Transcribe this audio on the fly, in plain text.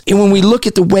And when we look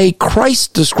at the way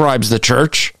Christ describes the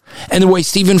church and the way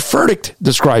Stephen Furtick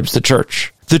describes the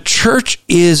church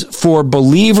is for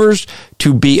believers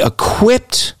to be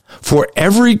equipped for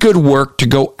every good work to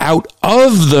go out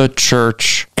of the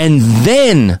church and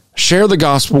then share the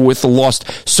gospel with the lost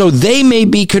so they may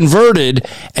be converted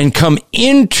and come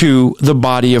into the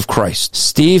body of Christ.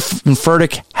 Stephen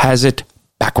Furtick has it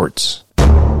backwards.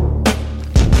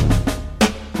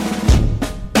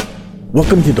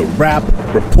 Welcome to the Rap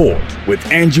Report with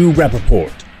Andrew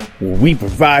Rappaport, where we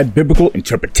provide biblical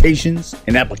interpretations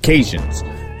and applications.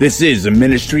 This is a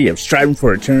ministry of Striving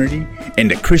for Eternity and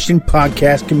the Christian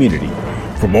podcast community.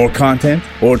 For more content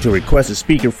or to request a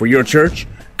speaker for your church,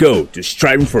 go to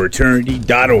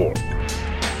strivingforeternity.org.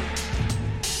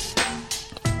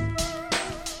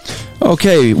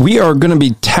 Okay, we are going to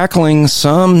be tackling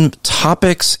some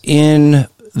topics in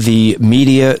the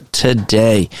media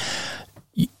today.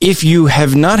 If you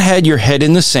have not had your head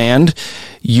in the sand,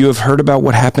 you have heard about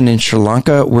what happened in Sri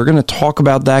Lanka. We're going to talk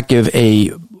about that, give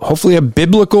hopefully a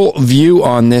biblical view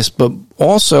on this, but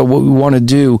also what we want to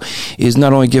do is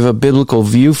not only give a biblical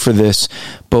view for this,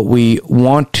 but we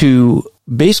want to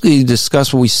basically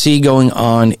discuss what we see going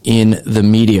on in the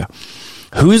media.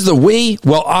 Who's the we?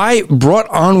 Well, I brought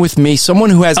on with me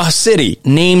someone who has a city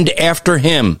named after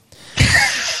him.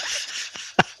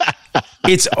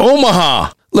 It's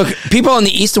Omaha. Look, people on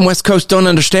the East and West Coast don't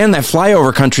understand that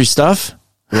flyover country stuff.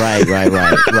 Right.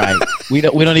 We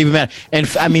don't even matter.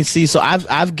 And I mean, see, so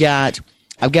I've got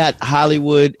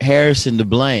Hollywood Harrison to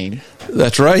blame.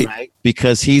 That's right.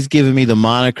 Because he's given me the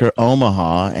moniker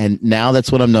Omaha, and now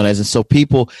that's what I'm known as. And so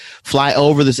people fly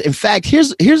over this. In fact,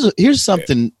 here's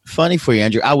something funny for you,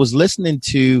 Andrew. I was listening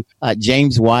to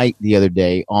James White the other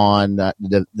day on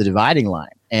the Dividing Line,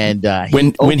 and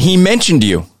when he mentioned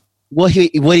you. Well,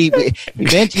 he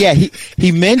mentioned,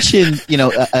 he mentioned,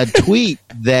 a tweet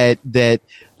that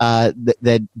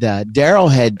Daryl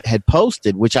had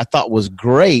posted, which I thought was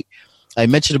great. I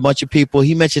mentioned a bunch of people.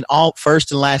 He mentioned all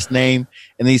first and last name,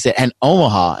 and then he said, and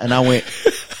Omaha. And I went,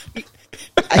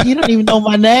 you don't even know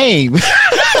my name.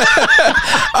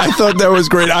 I thought that was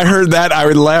great. I heard that. I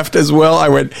laughed as well. I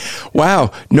went,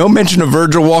 wow, no mention of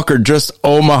Virgil Walker, just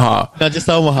Omaha. No, just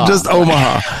Omaha. Just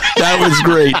Omaha. That was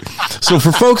great. So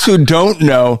for folks who don't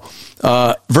know,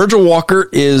 Virgil Walker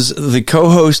is the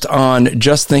co-host on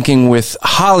Just Thinking with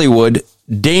Hollywood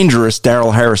Dangerous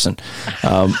Daryl Harrison.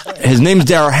 His name's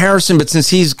Daryl Harrison, but since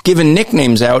he's given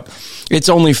nicknames out, it's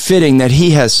only fitting that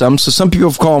he has some. So some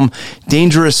people call him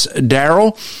Dangerous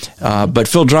Daryl, but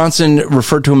Phil Johnson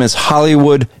referred to him as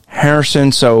Hollywood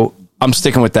Harrison, so I'm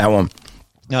sticking with that one.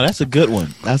 No, that's a good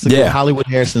one. That's a good Hollywood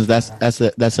Harrison's. That's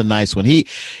a nice one. He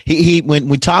when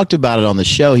we talked about it on the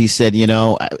show, he said,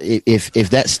 if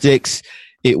that sticks,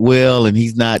 it will, and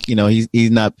he's not,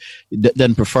 he's not,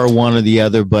 doesn't prefer one or the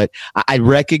other, but I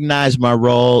recognize my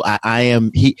role.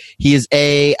 He is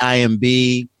A, I am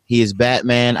B, he is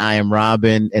Batman, I am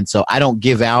Robin, and so I don't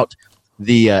give out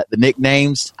the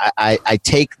nicknames. I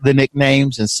take the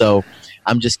nicknames, and so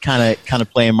I'm just kind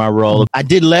of playing my role. I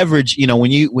did leverage,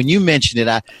 when you mentioned it,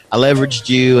 I leveraged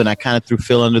you, and I kind of threw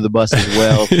Phil under the bus as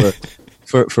well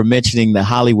for mentioning the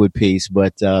Hollywood piece,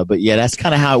 but yeah, that's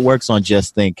kind of how it works on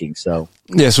Just Thinking. So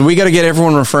we got to get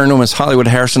everyone referring to him as Hollywood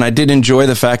Harrison. I did enjoy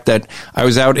the fact that I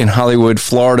was out in Hollywood,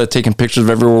 Florida, taking pictures of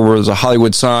everywhere where there was a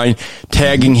Hollywood sign,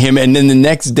 tagging him, and then the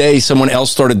next day someone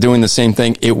else started doing the same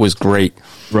thing. It was great.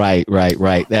 Right.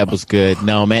 That was good.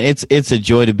 No, man, it's a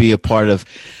joy to be a part of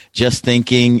Just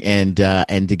Thinking and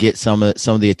to get some of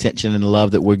the attention and the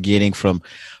love that we're getting from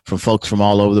folks from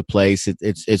all over the place.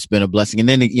 It's been a blessing. And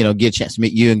then, get a chance to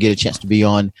meet you and get a chance to be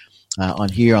on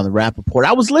here on the Rap Report.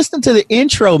 I was listening to the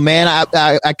intro, man.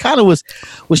 I kind of was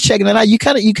checking it out. You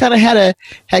kind of had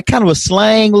kind of a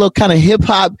slang, little kind of hip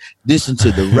hop. Listen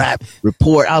to the Rap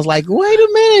Report. I was like, wait a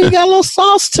minute, you got a little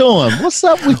sauce to him. What's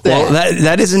up with that? Well,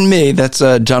 that isn't me. That's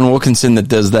John Wilkinson that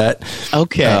does that.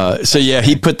 Okay. So yeah,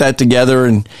 he put that together,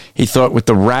 and he thought with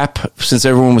the rap, since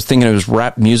everyone was thinking it was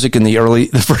rap music in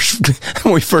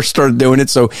when we first started doing it,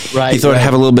 so he thought it'd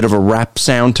have a little bit of a rap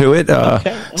sound to it.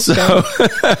 Okay. So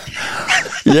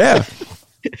yeah.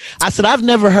 I said I've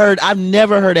never heard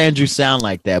Andrew sound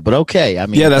like that, but okay. I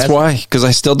mean, yeah, that's why, because I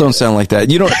still don't sound like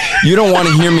that. You don't want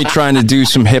to hear me trying to do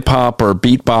some hip hop or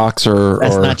beatbox or.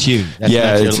 That's not you.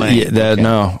 That's not your lane.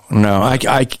 No.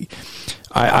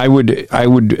 I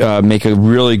would make a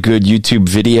really good YouTube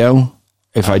video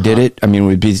if I did it. I mean, it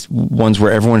would be ones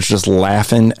where everyone's just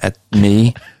laughing at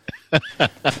me.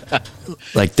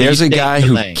 Like, there's a guy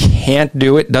who can't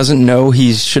do it, doesn't know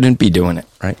he shouldn't be doing it,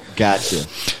 right? Gotcha.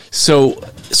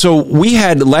 So we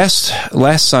had last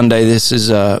Sunday, this is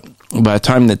by the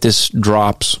time that this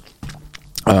drops,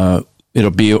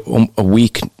 it'll be a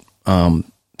week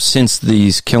since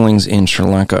these killings in Sri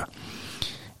Lanka.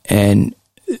 And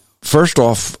first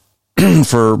off,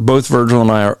 for both Virgil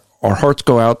and I, our hearts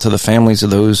go out to the families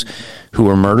of those who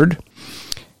were murdered.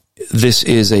 This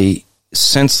is a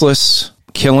senseless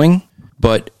killing,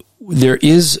 but there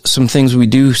is some things we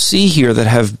do see here that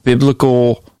have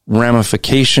biblical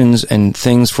ramifications and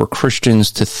things for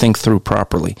Christians to think through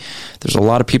properly. There's a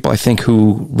lot of people, I think,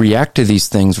 who react to these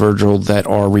things, Virgil, that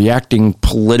are reacting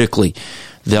politically.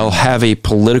 They'll have a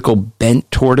political bent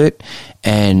toward it,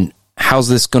 and how's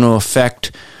this going to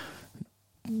affect,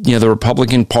 the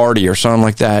Republican Party or something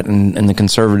like that, and the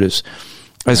conservatives.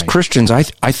 As Christians, I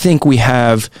think we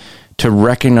have to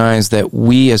recognize that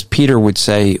we, as Peter would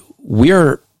say, we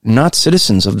are not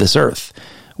citizens of this earth.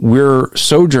 We're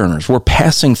sojourners. We're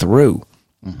passing through.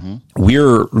 Mm-hmm.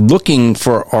 We're looking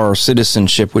for our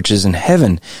citizenship, which is in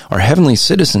heaven, our heavenly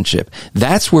citizenship.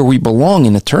 That's where we belong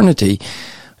in eternity.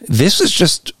 This is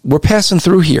just, we're passing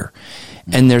through here.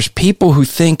 And there's people who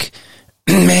think,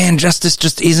 man, justice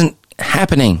just isn't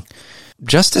happening.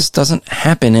 Justice doesn't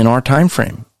happen in our time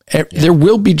frame. There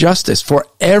will be justice for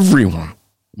everyone.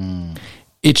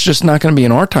 It's just not going to be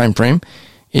in our time frame.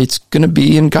 It's going to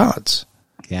be in God's.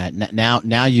 Yeah.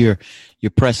 Now you're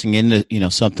pressing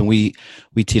into something we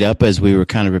teed up as we were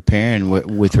kind of preparing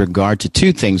with regard to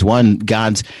two things. One,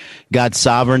 God's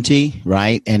sovereignty,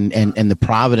 right, and the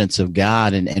providence of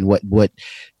God, and what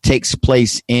takes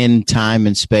place in time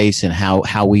and space, and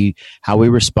how we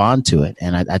respond to it.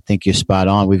 And I think you're spot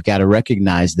on. We've got to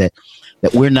recognize that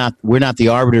we're not the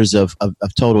arbiters of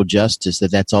total justice.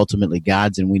 That's ultimately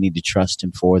God's, and we need to trust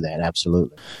Him for that.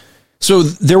 Absolutely. So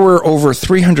there were over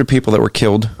 300 people that were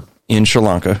killed in Sri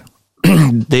Lanka.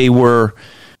 They were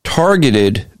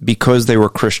targeted because they were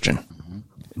Christian.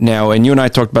 Now, and you and I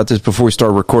talked about this before we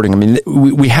started recording. I mean,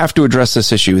 we have to address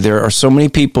this issue. There are so many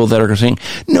people that are saying,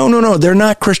 no, they're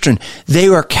not Christian. They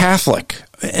are Catholic.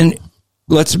 And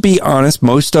let's be honest,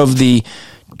 most of the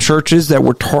churches that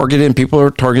were targeted and people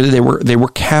are targeted, they were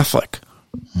Catholic.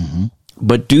 Mm-hmm.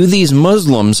 But do these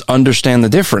Muslims understand the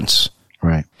difference?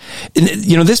 Right.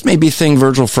 This may be a thing,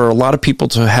 Virgil, for a lot of people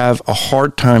to have a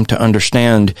hard time to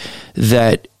understand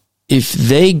that if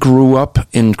they grew up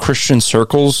in Christian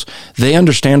circles, they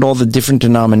understand all the different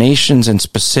denominations and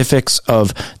specifics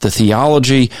of the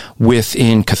theology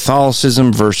within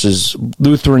Catholicism versus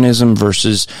Lutheranism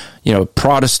versus,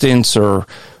 Protestants or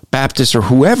Baptists or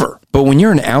whoever. But when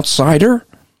you're an outsider,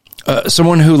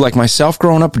 someone who, like myself,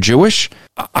 growing up Jewish,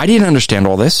 I didn't understand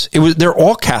all this. They're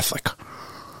all Catholic.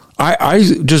 I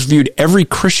just viewed every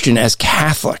Christian as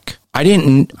Catholic.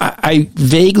 I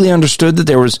vaguely understood that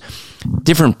there was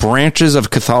different branches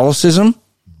of Catholicism,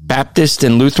 Baptist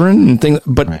and Lutheran and things,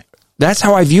 but That's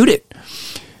how I viewed it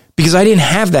because I didn't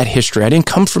have that history. I didn't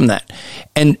come from that.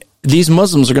 And these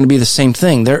Muslims are going to be the same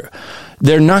thing.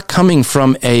 They're not coming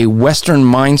from a Western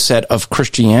mindset of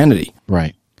Christianity.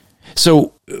 Right.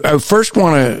 So I first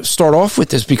want to start off with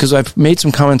this because I've made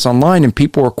some comments online and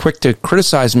people were quick to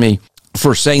criticize me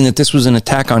for saying that this was an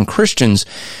attack on Christians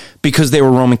because they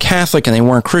were Roman Catholic and they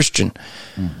weren't Christian.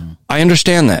 Mm-hmm. I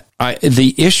understand that.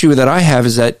 The issue that I have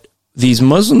is that these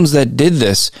Muslims that did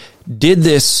this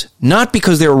not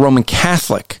because they were Roman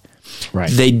Catholic. Right.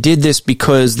 They did this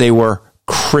because they were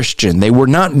Christian. They were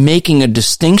not making a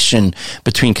distinction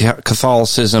between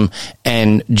Catholicism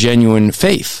and genuine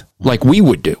faith like we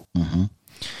would do. Mm-hmm.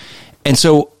 And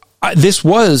so this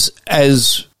was,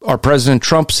 as our President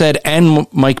Trump said, and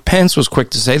Mike Pence was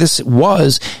quick to say, this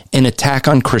was an attack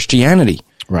on Christianity.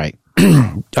 Right.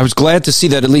 I was glad to see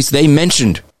that at least they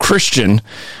mentioned Christian.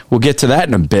 We'll get to that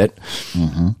in a bit.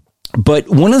 Mm-hmm. But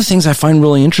one of the things I find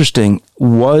really interesting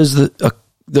was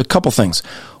the couple things.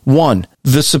 One,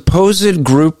 the supposed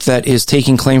group that is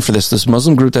taking claim for this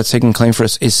Muslim group that's taking claim for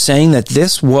this, is saying that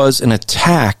this was an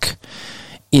attack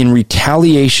in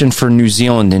retaliation for New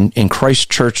Zealand, in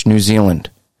Christchurch, New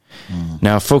Zealand.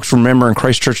 Now, folks remember in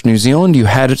Christchurch, New Zealand, you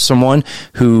had someone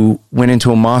who went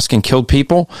into a mosque and killed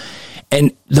people.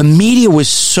 And the media was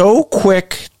so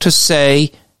quick to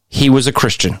say he was a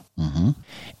Christian. Mm-hmm.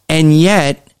 And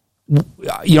yet,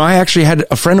 I actually had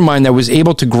a friend of mine that was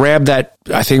able to grab that,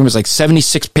 I think it was like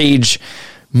 76-page,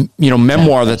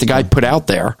 memoir that the guy put out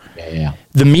there. Yeah.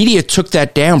 The media took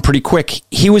that down pretty quick.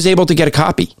 He was able to get a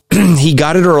copy. He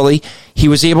got it early. He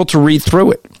was able to read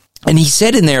through it. And he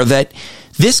said in there that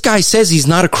this guy says he's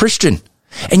not a Christian.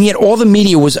 And yet all the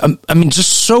media was,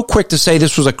 just so quick to say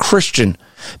this was a Christian.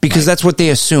 because that's what they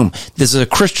assume. This is a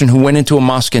Christian who went into a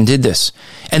mosque and did this.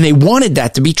 And they wanted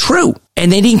that to be true.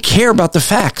 And they didn't care about the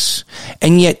facts.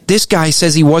 And yet this guy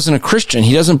says he wasn't a Christian.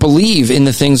 He doesn't believe in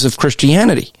the things of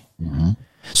Christianity. Mm-hmm.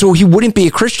 So he wouldn't be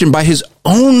a Christian by his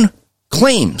own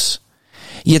claims.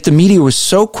 Yet the media was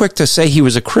so quick to say he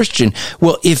was a Christian.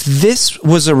 Well, if this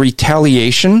was a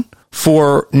retaliation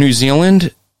for New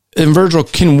Zealand, and Virgil,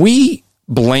 can we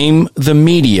blame the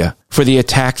media for the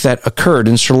attack that occurred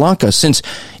in Sri Lanka? Since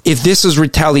if this is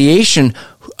retaliation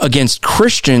against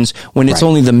Christians when it's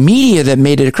only the media that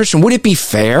made it a Christian, would it be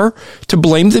fair to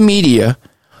blame the media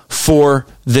for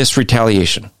this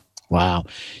retaliation? Wow.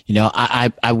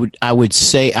 I would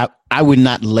say I would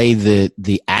not lay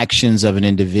the actions of an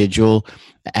individual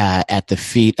at the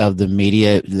feet of the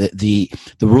media. The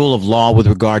rule of law with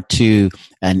regard to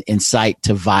an incite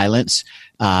to violence,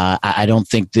 I don't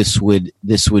think this would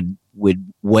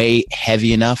weigh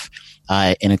heavy enough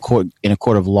in a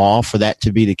court of law for that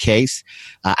to be the case.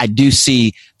 I do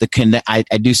see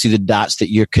the dots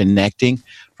that you're connecting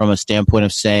from a standpoint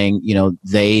of saying,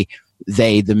 the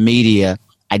media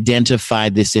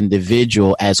identified this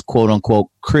individual as quote unquote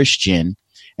Christian,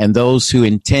 and those who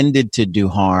intended to do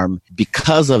harm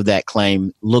because of that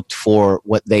claim looked for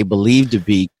what they believed to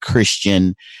be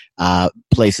Christian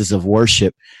places of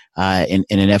worship in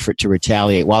an effort to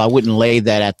retaliate. While I wouldn't lay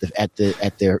that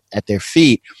at their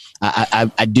feet,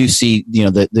 I do see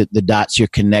the dots you're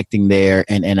connecting there,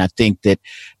 and I think that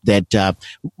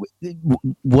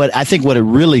what it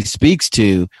really speaks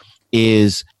to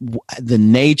is the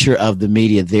nature of the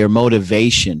media, their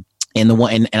motivation. And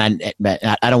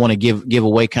I don't want to give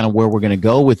away kind of where we're going to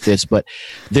go with this, but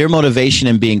their motivation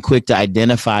in being quick to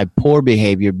identify poor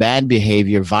behavior, bad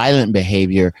behavior, violent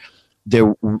behavior,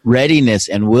 their readiness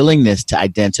and willingness to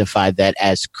identify that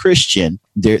as Christian,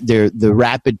 the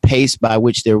rapid pace by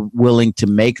which they're willing to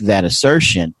make that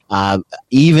assertion,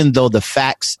 even though the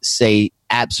facts say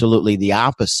absolutely the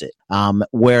opposite.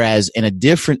 Whereas in a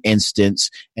different instance,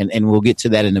 and we'll get to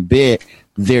that in a bit,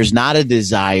 there's not a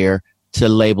desire to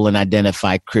label and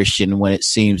identify Christian when it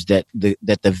seems that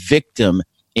the victim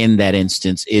in that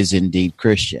instance is indeed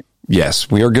Christian.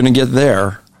 Yes, we are going to get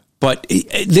there. But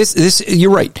this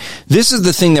you're right. This is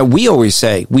the thing that we always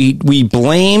say. We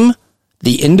blame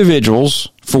the individuals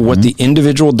for what the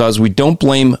individual does. We don't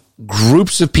blame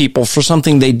groups of people for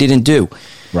something they didn't do.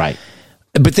 Right.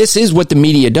 But this is what the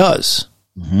media does.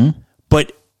 Mm-hmm.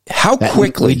 But how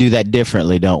quickly... We do that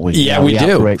differently, don't we? Yeah, we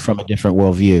do. Operate from a different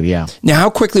worldview, yeah. Now, how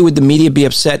quickly would the media be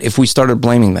upset if we started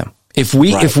blaming them? If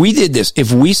we did this,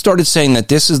 if we started saying that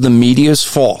this is the media's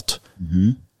fault,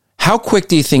 how quick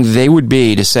do you think they would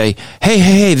be to say,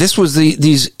 hey, this was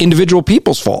these individual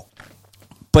people's fault?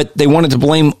 But they wanted to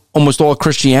blame almost all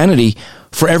Christianity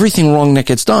for everything wrong that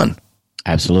gets done.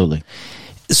 Absolutely.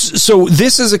 So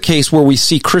this is a case where we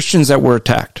see Christians that were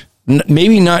attacked.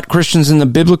 Maybe not Christians in the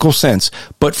biblical sense,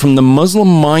 but from the Muslim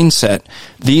mindset,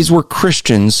 these were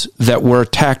Christians that were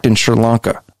attacked in Sri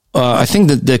Lanka. I think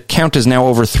that the count is now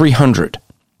over 300.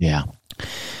 Yeah.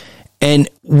 And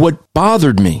what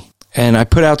bothered me, and I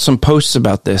put out some posts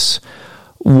about this,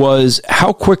 was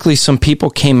how quickly some people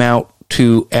came out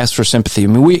to ask for sympathy. I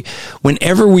mean,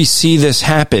 whenever we see this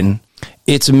happen,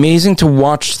 it's amazing to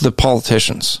watch the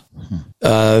politicians.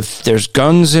 If there's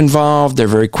guns involved, they're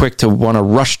very quick to want to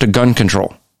rush to gun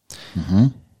control. Mm-hmm.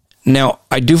 Now,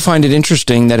 I do find it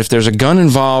interesting that if there's a gun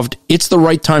involved, it's the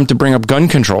right time to bring up gun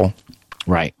control.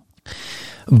 Right.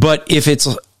 But if it's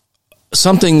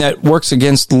something that works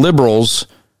against liberals,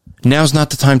 now's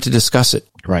not the time to discuss it.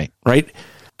 Right. Right?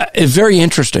 It's very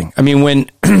interesting. I mean,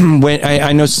 when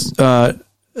I know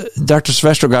Dr.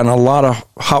 Silvestro got in a lot of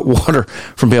hot water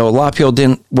from people. A lot of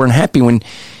people weren't happy when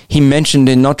he mentioned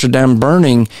in Notre Dame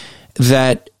burning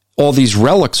that all these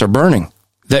relics are burning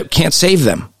that can't save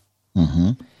them.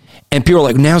 Mm-hmm. And people are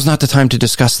like, now's not the time to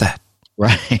discuss that.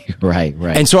 Right.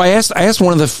 And so I asked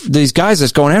one of these guys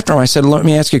that's going after him, I said, let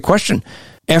me ask you a question.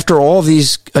 After all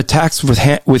these attacks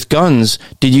with guns,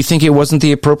 did you think it wasn't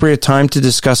the appropriate time to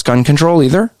discuss gun control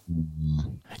either?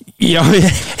 You know,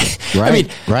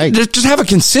 just have a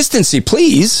consistency,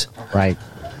 please. Right.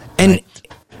 And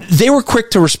they were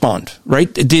quick to respond,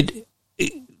 right?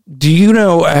 Do you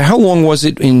know, how long was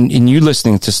it in you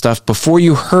listening to stuff before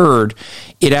you heard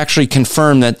it actually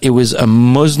confirmed that it was a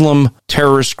Muslim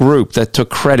terrorist group that took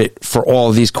credit for all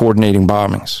of these coordinating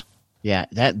bombings? Yeah,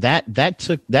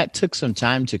 that took some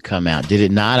time to come out, did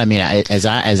it not? I mean,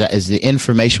 as the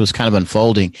information was kind of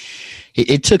unfolding,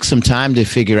 it took some time to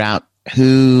figure out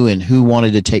who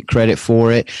wanted to take credit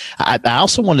for it. I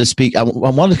also wanted to speak. I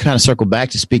wanted to kind of circle back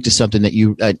to speak to something that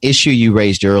an issue you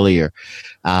raised earlier,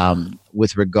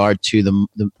 with regard to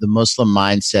the Muslim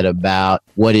mindset about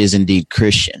what is indeed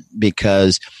Christian,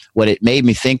 because what it made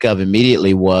me think of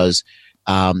immediately was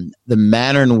the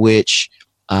manner in which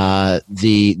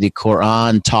the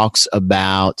Quran talks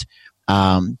about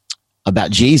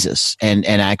Jesus and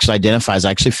actually identifies.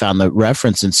 I actually found the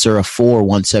reference in Surah 4,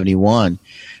 171.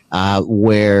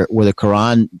 Where the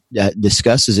Quran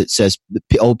discusses, it says,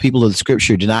 "O people of the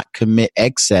Scripture, do not commit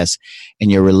excess in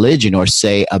your religion or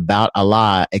say about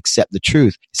Allah except the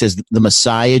truth." It says the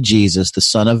Messiah Jesus, the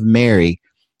son of Mary,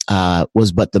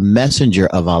 was but the messenger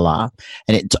of Allah,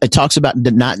 and it talks about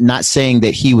not saying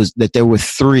that there were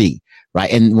three,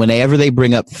 right? And whenever they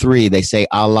bring up three, they say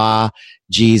Allah,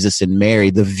 Jesus, and Mary.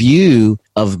 The view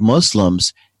of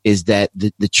Muslims is that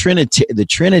the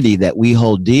Trinity that we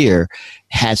hold dear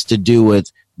has to do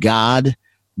with God,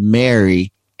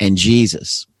 Mary, and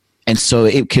Jesus. And so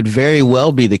it could very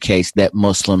well be the case that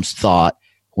Muslims thought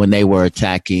when they were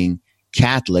attacking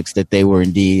Catholics that they were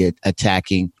indeed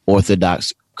attacking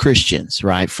Orthodox Christians,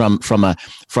 right? From a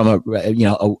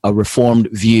reformed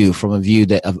view, from a view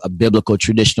that of a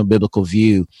traditional biblical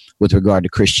view with regard to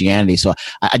Christianity. So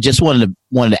I just wanted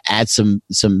to add some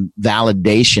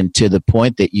validation to the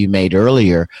point that you made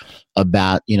earlier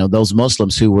about, those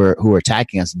Muslims who were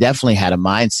attacking us definitely had a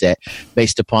mindset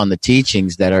based upon the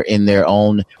teachings that are in their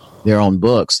own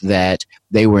books that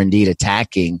they were indeed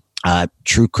attacking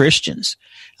true Christians.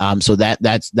 So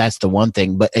that's the one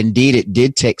thing. But indeed, it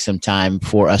did take some time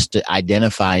for us to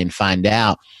identify and find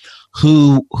out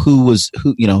who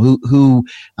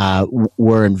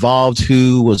were involved,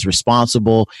 who was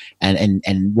responsible,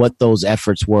 and what those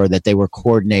efforts were, that they were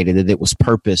coordinated, that it was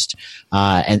purposed,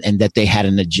 and that they had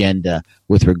an agenda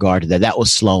with regard to that. That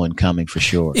was slow in coming for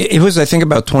sure. It was, I think,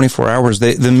 about 24 hours.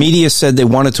 The media said they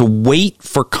wanted to wait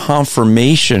for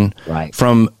confirmation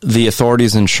from the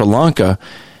authorities in Sri Lanka.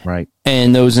 Right.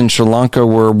 And those in Sri Lanka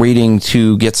were waiting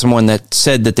to get someone that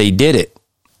said that they did it.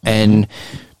 And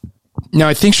now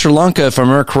I think Sri Lanka, if I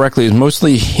remember correctly, is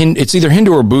mostly it's either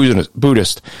Hindu or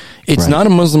Buddhist. It's not a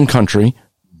Muslim country,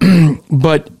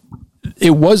 but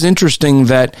it was interesting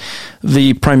that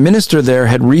the prime minister there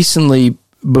had recently,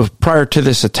 prior to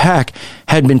this attack,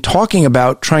 had been talking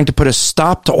about trying to put a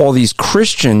stop to all these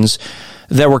Christians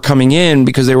that were coming in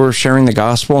because they were sharing the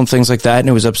gospel and things like that, and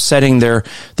it was upsetting their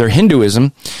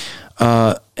Hinduism.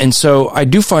 And so I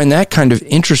do find that kind of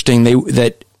interesting.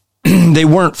 That they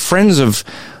weren't friends of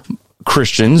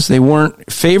Christians, they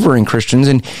weren't favoring Christians.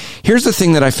 And here's the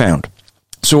thing that I found.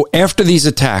 So after these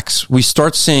attacks, we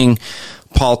start seeing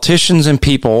politicians and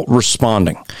people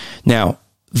responding. Now,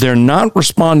 they're not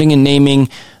responding and naming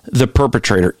the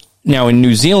perpetrator. Now, in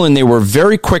New Zealand, they were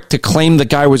very quick to claim the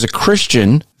guy was a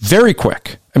Christian. Very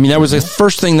quick. I mean, that was the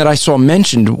first thing that I saw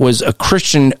mentioned was a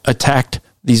Christian attacked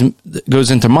goes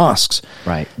into mosques.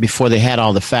 Right. Before they had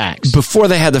all the facts. Before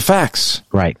they had the facts.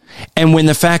 Right. And when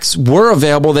the facts were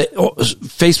available,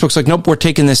 Facebook's like, nope, we're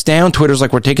taking this down. Twitter's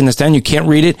like, we're taking this down. You can't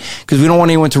read it because we don't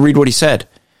want anyone to read what he said.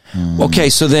 Okay,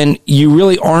 so then you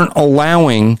really aren't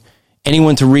allowing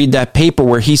anyone to read that paper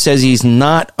where he says he's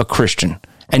not a Christian.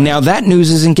 And now that news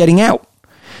isn't getting out.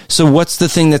 So what's the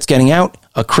thing that's getting out?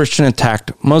 A Christian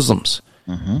attacked Muslims.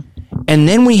 And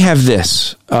then we have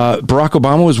this. Barack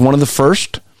Obama was one of the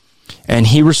first, and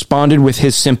he responded with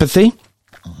his sympathy.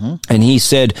 And he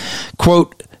said,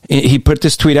 quote, he put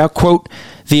this tweet out, quote,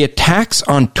 "The attacks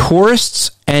on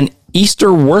tourists and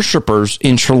Easter worshipers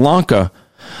in Sri Lanka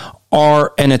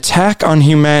are an attack on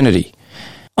humanity.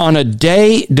 On a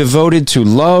day devoted to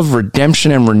love,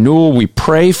 redemption, and renewal, we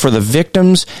pray for the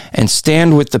victims and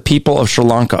stand with the people of Sri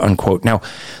Lanka," unquote. Now,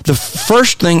 the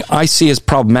first thing I see as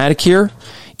problematic here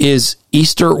is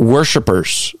Easter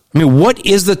worshipers. I mean, what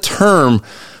is the term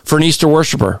for an Easter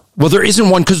worshiper? Well, there isn't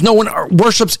one because no one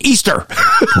worships Easter.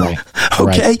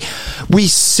 Okay? We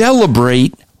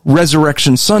celebrate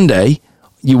Resurrection Sunday.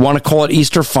 You want to call it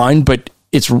Easter, fine, but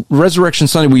it's Resurrection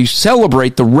Sunday. We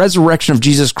celebrate the resurrection of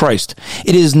Jesus Christ.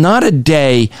 It is not a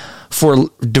day for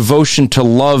devotion to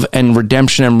love and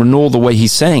redemption and renewal the way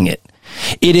he's saying it.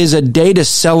 It is a day to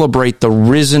celebrate the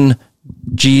risen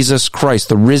Jesus Christ,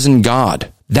 the risen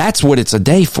God. That's what it's a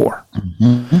day for.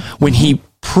 When he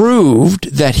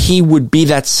proved that he would be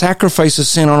that sacrifice of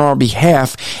sin on our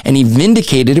behalf, and he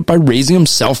vindicated it by raising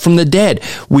himself from the dead.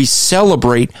 We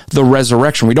celebrate the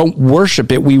resurrection. We don't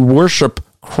worship it. We worship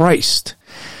Christ.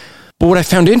 But what I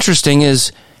found interesting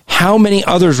is how many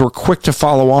others were quick to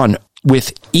follow on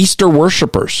with Easter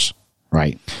worshipers.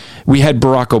 Right. We had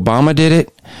Barack Obama did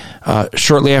it.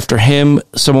 Shortly after him,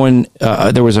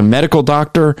 there was a medical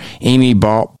doctor, Amy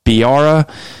Biara.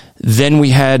 Then we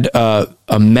had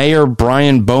a Mayor,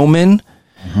 Brian Bowman,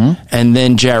 and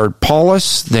then Jared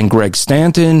Paulus, then Greg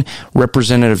Stanton,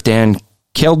 Representative Dan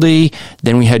Kildee.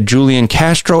 Then we had Julian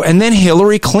Castro, and then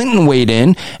Hillary Clinton weighed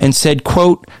in and said,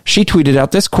 quote, she tweeted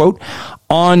out this quote,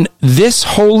 "On this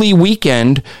holy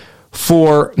weekend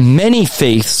for many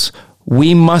faiths,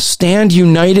 we must stand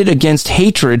united against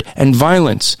hatred and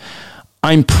violence.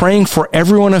 I'm praying for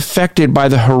everyone affected by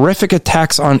the horrific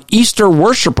attacks on Easter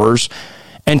worshipers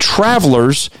and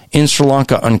travelers in Sri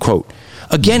Lanka," unquote.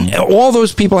 Again, all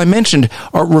those people I mentioned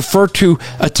are referred to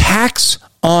attacks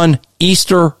on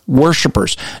Easter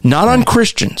worshipers, not on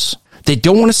Christians. They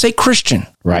don't want to say Christian.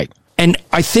 Right. And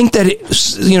I think that,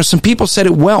 some people said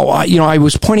it well. I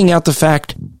was pointing out the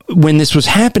fact when this was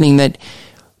happening that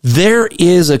there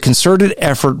is a concerted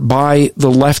effort by the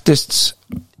leftists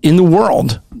in the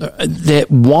world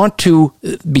that want to,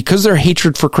 because of their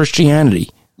hatred for Christianity.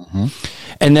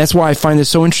 And that's why I find this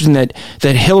so interesting that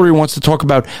Hillary wants to talk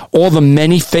about all the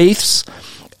many faiths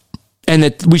and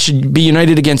that we should be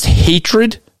united against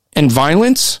hatred and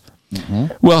violence.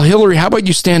 Well, Hillary, how about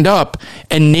you stand up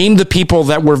and name the people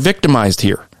that were victimized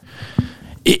here?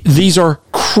 These are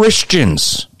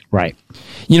Christians. Right.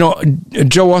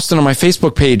 Joe Austin on my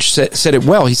Facebook page said it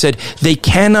well. He said, they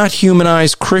cannot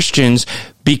humanize Christians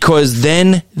because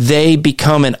then they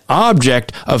become an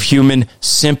object of human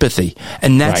sympathy.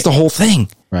 And that's the whole thing.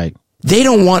 Right. They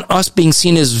don't want us being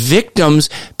seen as victims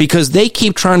because they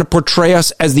keep trying to portray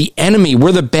us as the enemy.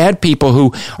 We're the bad people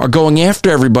who are going after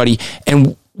everybody,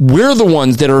 and we're the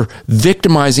ones that are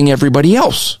victimizing everybody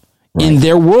else in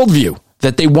their worldview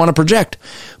that they want to project.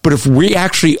 But if we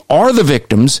actually are the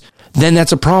victims, then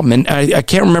that's a problem. And I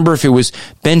can't remember if it was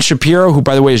Ben Shapiro, who,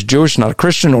 by the way, is Jewish, not a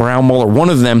Christian, or Al Mohler. One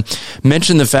of them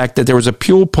mentioned the fact that there was a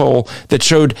Pew poll that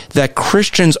showed that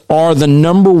Christians are the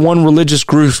number one religious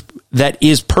group that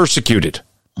is persecuted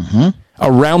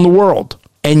around the world.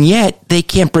 And yet they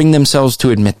can't bring themselves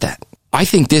to admit that. I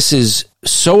think this is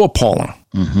so appalling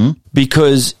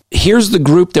because here's the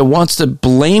group that wants to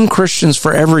blame Christians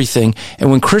for everything. And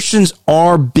when Christians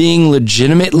are being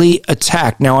legitimately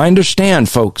attacked, now I understand,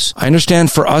 folks,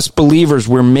 for us believers,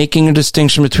 we're making a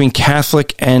distinction between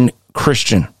Catholic and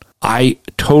Christian. I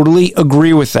totally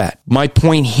agree with that. My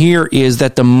point here is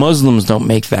that the Muslims don't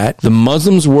make that. The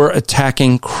Muslims were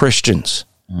attacking Christians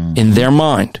in their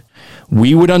mind.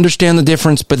 We would understand the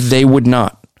difference, but they would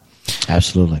not.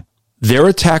 Absolutely. Their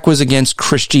attack was against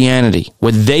Christianity,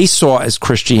 what they saw as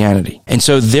Christianity. And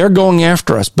so they're going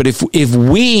after us. But if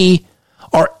we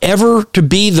are ever to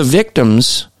be the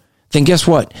victims, then guess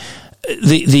what?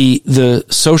 The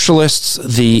socialists,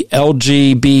 the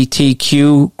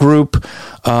LGBTQ group,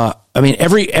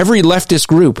 every leftist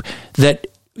group that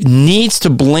needs to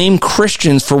blame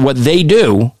Christians for what they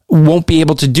do won't be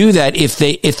able to do that if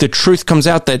the truth comes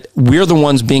out that we're the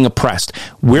ones being oppressed.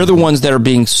 We're the ones that are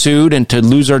being sued and to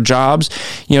lose our jobs.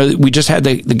 We just had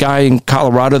the guy in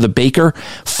Colorado, the baker.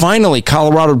 Finally,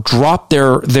 Colorado dropped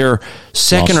their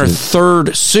second or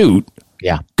third suit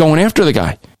going after the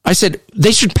guy. I said,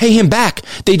 they should pay him back.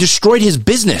 They destroyed his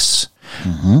business.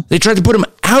 They tried to put him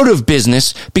out of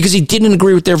business because he didn't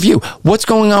agree with their view. What's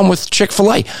going on with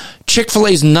Chick-fil-A? Chick-fil-A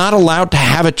is not allowed to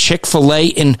have a Chick-fil-A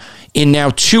in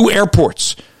now 2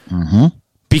 airports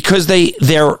because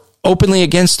they're openly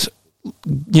against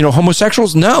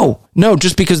homosexuals. No,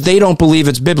 just because they don't believe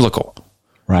it's biblical.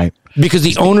 Right. Because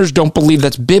the owners don't believe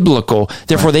that's biblical,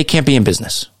 therefore they can't be in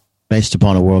business. Based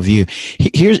upon a worldview.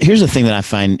 Here's the thing that I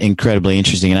find incredibly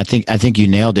interesting, and I think you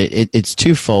nailed it. It's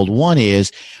twofold. One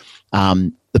is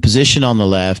the position on the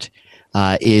left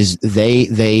is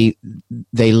they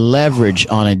leverage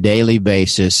on a daily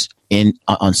basis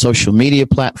on social media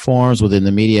platforms, within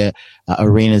the media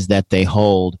arenas that they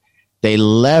hold. They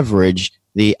leverage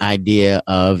the idea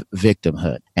of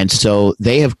victimhood, and so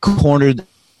they have cornered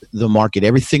the market.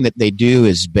 Everything that they do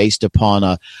is based upon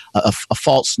a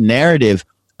false narrative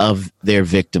of their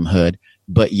victimhood,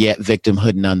 but yet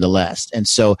victimhood nonetheless. And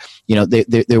so,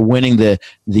 they're winning the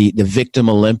Victim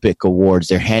Olympic Awards.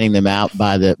 They're handing them out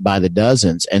by the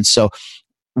dozens. And so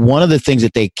one of the things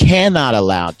that they cannot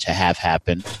allow to have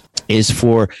happen is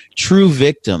for true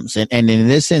victims. And in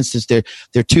this instance,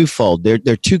 they're twofold. They're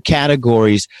 2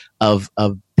 categories of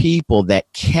people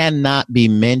that cannot be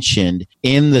mentioned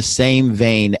in the same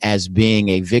vein as being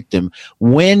a victim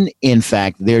when, in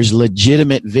fact, there's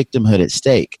legitimate victimhood at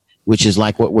stake, which is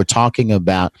like what we're talking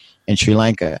about in Sri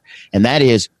Lanka. And that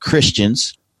is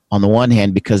Christians, on the one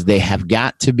hand, because they have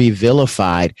got to be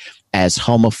vilified as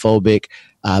homophobic,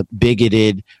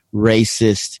 bigoted,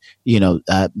 racist,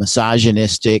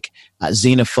 misogynistic,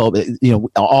 xenophobic,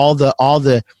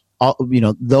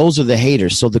 those are the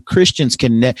haters. So the Christians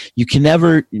you can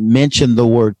never mention the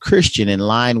word Christian in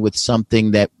line with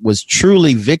something that was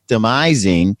truly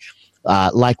victimizing,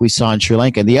 like we saw in Sri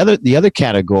Lanka. The other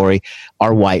category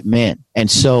are white men.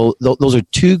 And so those are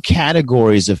two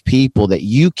categories of people that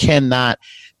you cannot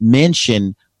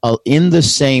mention in the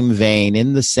same vein,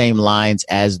 in the same lines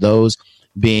as those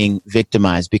being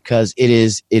victimized, because it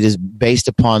is based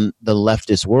upon the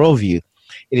leftist worldview.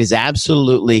 It is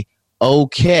absolutely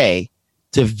okay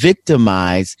to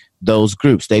victimize those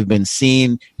groups. They've been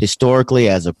seen historically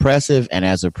as oppressive and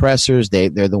as oppressors. They're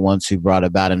the ones who brought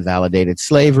about and validated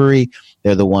slavery.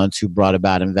 They're the ones who brought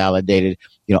about and validated,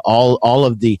 all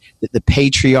of the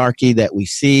patriarchy that we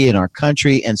see in our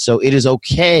country. And so it is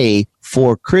okay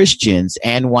for Christians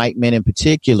and white men in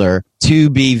particular to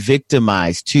be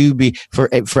victimized,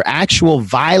 for actual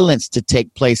violence to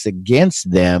take place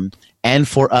against them, and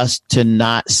for us to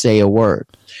not say a word,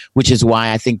 which is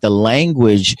why I think the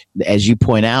language, as you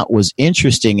point out, was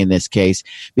interesting in this case,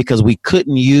 because we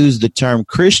couldn't use the term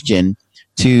Christian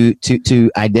to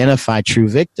identify true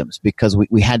victims, because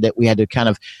we had to kind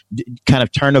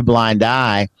of turn a blind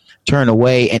eye, turn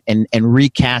away, and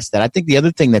recast that. I think the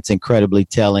other thing that's incredibly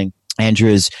telling, Andrew,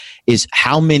 is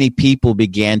how many people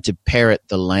began to parrot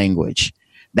the language.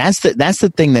 That's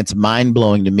the thing that's mind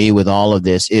blowing to me with all of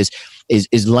this is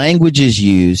language is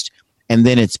used and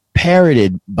then it's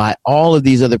parroted by all of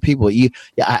these other people.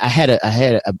 I had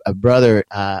a brother,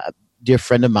 a dear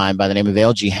friend of mine by the name of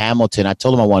L.G. Hamilton. I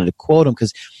told him I wanted to quote him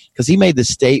because he made the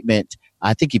statement.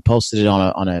 I think he posted it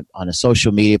on a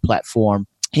social media platform.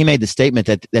 He made the statement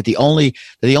that the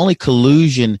only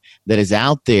collusion that is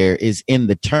out there is in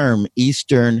the term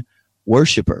Eastern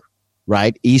worshiper,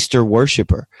 right? Easter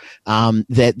worshiper.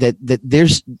 That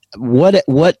there's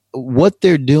what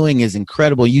they're doing is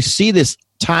incredible. You see this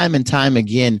time and time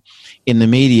again in the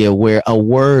media where a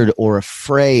word or a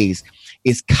phrase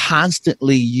is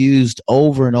constantly used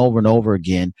over and over and over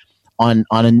again on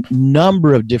a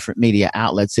number of different media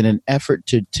outlets in an effort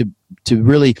to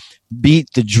really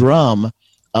beat the drum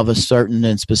of a certain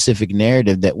and specific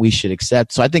narrative that we should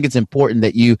accept. So I think it's important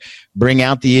that you bring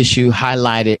out the issue,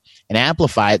 highlight it, and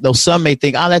amplify it. Though some may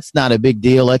think, that's not a big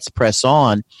deal, let's press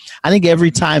on. I think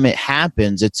every time it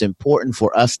happens, it's important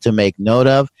for us to make note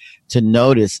of, to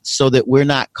notice, so that we're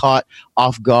not caught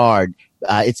off guard.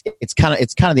 It's kind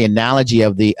of the analogy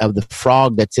of the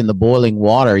frog that's in the boiling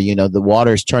water. The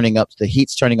water's turning up, the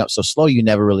heat's turning up so slow you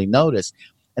never really notice.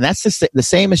 And that's the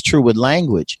same is true with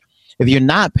language. If you're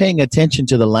not paying attention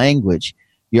to the language,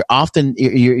 you're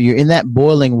in that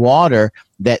boiling water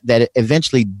that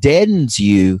eventually deadens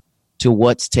you to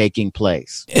what's taking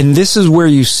place. And this is where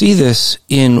you see this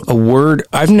in a word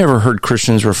I've never heard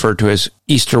Christians refer to as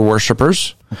Easter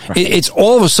worshipers. Right. It's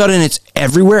all of a sudden it's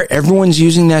everywhere. Everyone's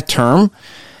using that term.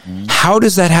 Mm-hmm. How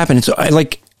does that happen? It's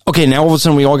like, okay, now all of a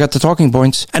sudden we all got the talking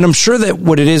points. And I'm sure that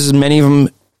what it is many of them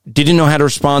didn't know how to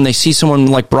respond. They see someone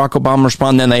like Barack Obama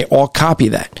respond, then they all copy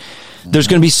that. There's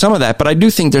going to be some of that, but I do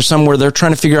think there's some where they're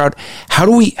trying to figure out how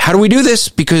do we do this,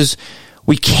 because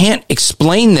we can't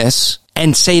explain this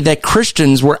and say that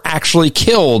Christians were actually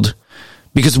killed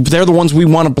because they're the ones we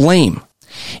want to blame.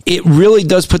 It really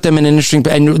does put them in an interesting,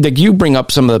 and like you bring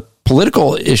up some of the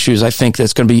political issues. I think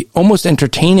that's going to be almost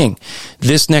entertaining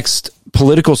this next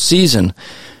political season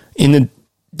in the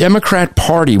Democrat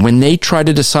Party when they try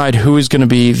to decide who is going to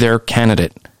be their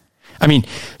candidate. I mean,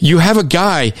 you have a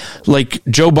guy like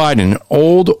Joe Biden, an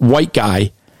old white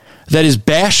guy, that is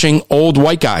bashing old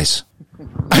white guys.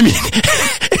 I mean,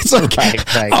 it's like,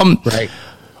 right.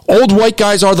 Old white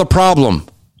guys are the problem.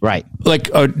 Right. Like,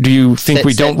 do you think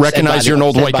we don't recognize you're an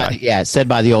old white guy? Yeah, said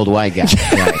by the old white guy.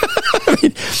 Right. I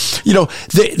mean,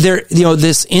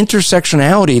 this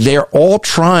intersectionality, they're all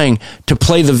trying to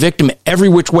play the victim every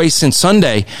which way since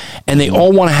Sunday, and they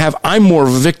all want to have, I'm more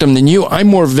of a victim than you, I'm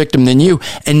more of a victim than you,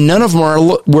 and none of them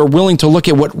were willing to look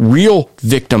at what real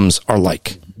victims are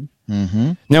like.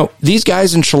 Mm-hmm. Now, these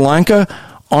guys in Sri Lanka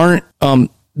aren't,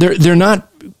 they're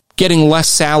not getting less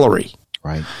salary.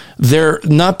 Right. They're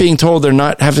not being told they're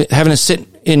not having to sit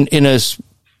in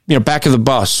a back of the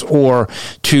bus, or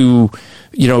to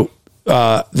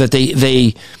that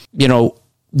they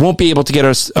won't be able to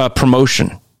get a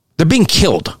promotion. They're being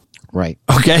killed. Right.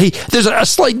 Okay. There's a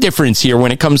slight difference here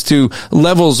when it comes to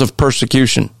levels of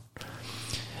persecution.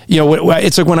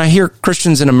 It's like when I hear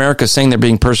Christians in America saying they're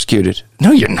being persecuted.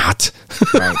 No, you're not.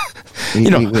 Right. We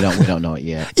don't know it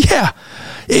yet. Yeah.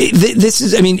 This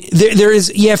is, I mean, there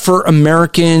is, for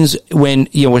Americans, when,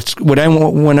 what I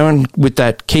went on with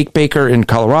that cake baker in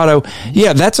Colorado,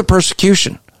 that's a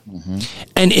persecution. Mm-hmm.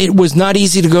 And it was not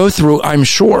easy to go through, I'm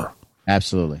sure.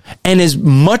 Absolutely. And as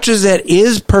much as that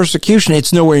is persecution,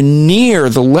 it's nowhere near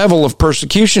the level of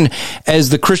persecution as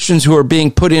the Christians who are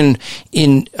being put in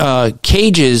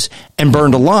cages and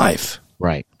burned alive.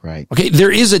 Right. Okay,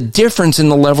 there is a difference in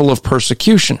the level of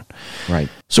persecution. Right.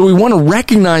 So we want to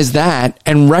recognize that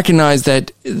and recognize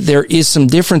that there is some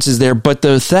differences there. But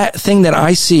that thing that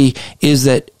I see is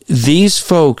that these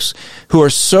folks who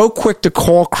are so quick to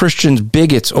call Christians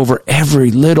bigots over every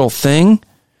little thing,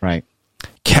 right,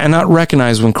 cannot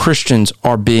recognize when Christians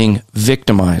are being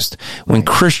victimized, when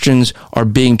Christians are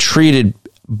being treated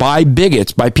by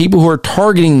bigots, by people who are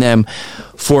targeting them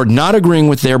for not agreeing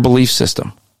with their belief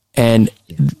system. And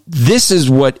this is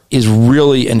what is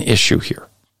really an issue here.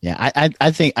 Yeah,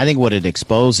 I think what it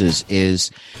exposes is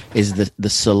the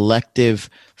selective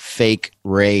fake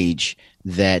rage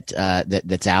that's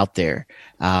out there.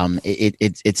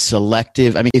 It's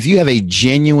selective. I mean, if you have a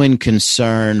genuine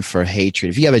concern for hatred,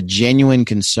 if you have a genuine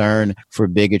concern for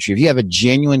bigotry, if you have a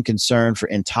genuine concern for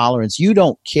intolerance, you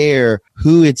don't care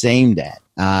who it's aimed at.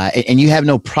 And you have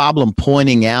no problem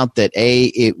pointing out that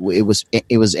it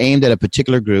was aimed at a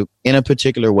particular group in a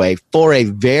particular way for a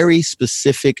very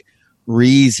specific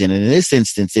reason. And in this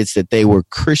instance, it's that they were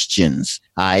Christians.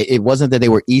 It wasn't that they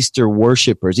were Easter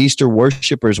worshipers. Easter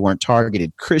worshipers weren't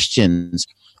targeted. Christians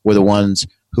were the ones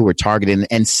who were targeted.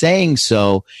 And saying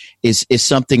so is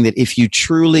something that if you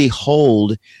truly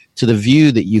hold to the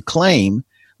view that you claim,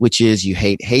 which is you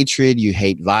hate hatred, you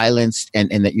hate violence,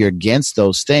 and that you're against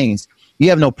those things, you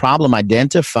have no problem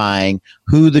identifying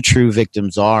who the true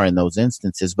victims are in those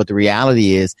instances. But the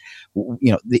reality is,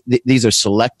 these are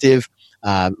selective,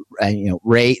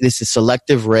 this is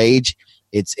selective rage.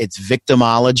 It's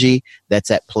victimology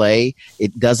that's at play.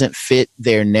 It doesn't fit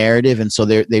their narrative. And so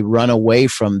they run away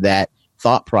from that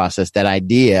thought process, that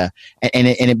idea, and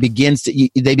they begin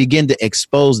to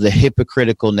expose the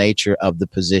hypocritical nature of the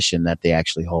position that they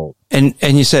actually hold. And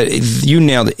you said, you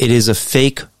nailed it. It is a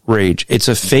fake rage. It's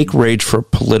a fake rage for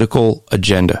political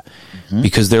agenda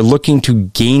because they're looking to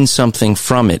gain something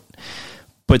from it.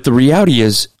 But the reality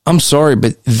is, I'm sorry,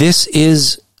 but this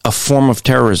is a form of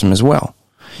terrorism as well.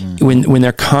 When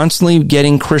they're constantly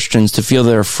getting Christians to feel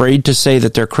they're afraid to say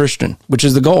that they're Christian, which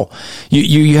is the goal.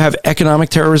 You have economic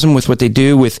terrorism with what they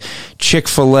do with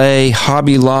Chick-fil-A,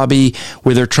 Hobby Lobby,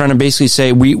 where they're trying to basically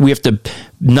say, we have to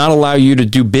not allow you to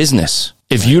do business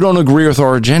if you don't agree with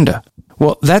our agenda.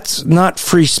 Well, that's not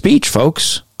free speech,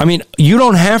 folks. I mean, you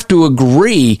don't have to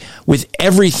agree with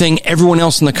everything everyone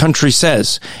else in the country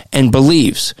says and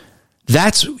believes.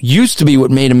 That's used to be what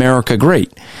made America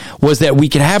great, was that we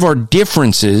could have our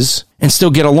differences and still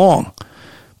get along.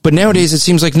 But nowadays, it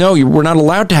seems like, no, we're not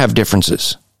allowed to have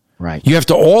differences. Right. You have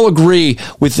to all agree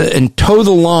with and toe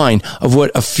the line of what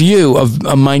a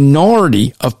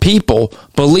minority of people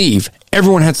believe.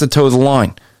 Everyone has to toe the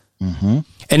line. Mm-hmm.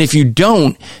 And if you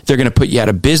don't, they're going to put you out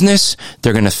of business.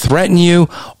 They're going to threaten you,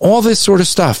 all this sort of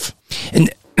stuff. And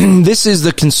this is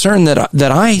the concern that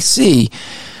I see,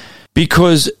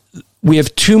 because we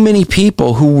have too many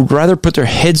people who would rather put their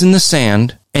heads in the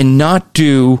sand and not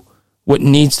do what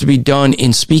needs to be done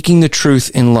in speaking the truth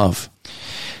in love.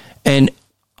 And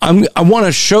I want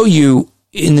to show you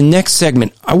in the next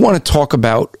segment, I want to talk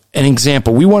about an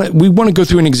example. We want to go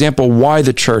through an example why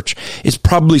the church is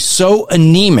probably so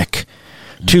anemic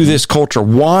to this culture,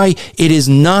 why it is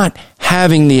not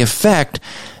having the effect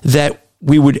that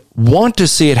we would want to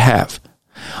see it have.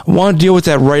 I want to deal with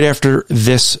that right after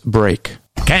this break.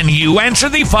 Can you answer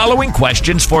the following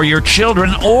questions for your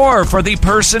children or for the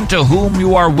person to whom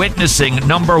you are witnessing?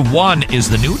 Number 1, is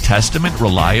the New Testament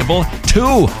reliable?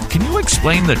 2, can you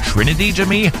explain the Trinity to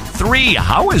me? 3,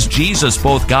 how is Jesus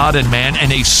both God and man?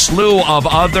 And a slew of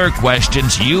other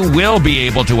questions you will be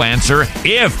able to answer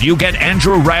if you get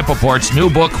Andrew Rappaport's new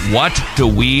book, What Do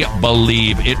We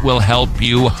Believe? It will help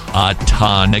you a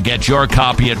ton. Get your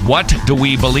copy at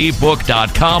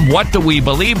whatdowebelievebook.com,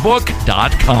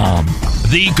 whatdowebelievebook.com.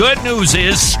 The good news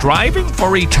is Striving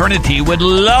for Eternity would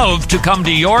love to come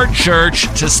to your church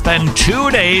to spend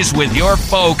 2 days with your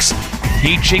folks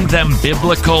teaching them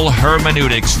biblical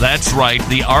hermeneutics. That's right,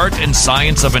 the art and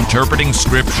science of interpreting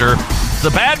Scripture.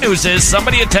 The bad news is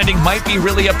somebody attending might be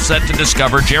really upset to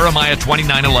discover Jeremiah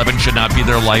 29:11 should not be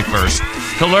their life verse.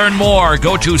 To learn more,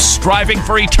 go to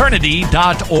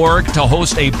strivingforeternity.org to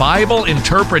host a Bible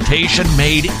interpretation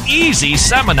made easy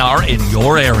seminar in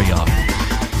your area.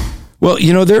 Well,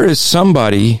 there is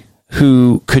somebody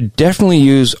who could definitely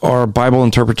use our Bible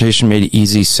Interpretation Made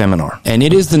Easy seminar. And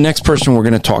it is the next person we're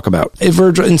going to talk about.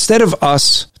 Virgil, instead of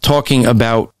us talking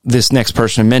about this next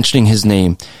person and mentioning his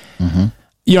name,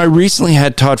 I recently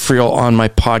had Todd Friel on my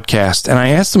podcast, and I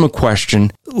asked him a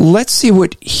question. Let's see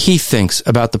what he thinks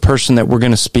about the person that we're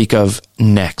going to speak of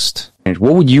next.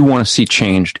 What would you want to see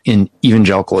changed in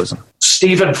evangelicalism?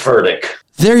 Stephen Furtick.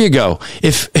 There you go.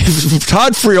 If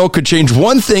Todd Friel could change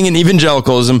one thing in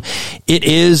evangelicalism, it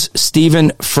is Stephen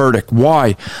Furtick.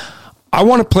 Why? I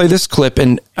want to play this clip,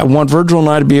 and I want Virgil and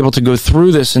I to be able to go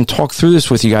through this and talk through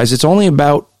this with you guys. It's only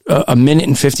about a minute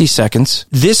and 50 seconds.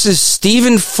 This is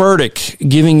Stephen Furtick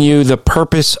giving you the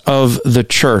purpose of the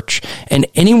church. And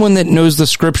anyone that knows the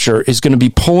scripture is going to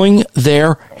be pulling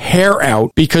their hair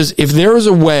out, because if there is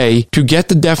a way to get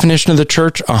the definition of the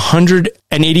church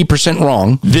 180%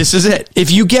 wrong, this is it.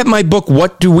 If you get my book,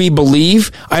 What Do We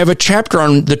Believe? I have a chapter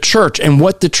on the church and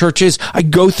what the church is. I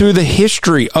go through the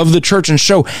history of the church and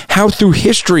show how through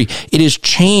history it has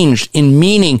changed in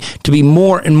meaning to be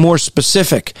more and more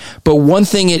specific. But one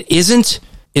thing it isn't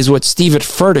is what Stephen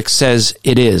Furtick says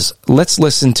it is. Let's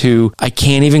listen to, I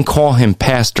can't even call him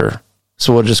pastor,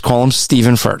 so we'll just call him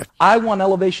Stephen Furtick. I want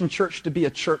Elevation Church to be a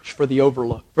church for the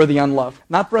overlooked, for the unloved.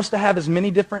 Not for us to have as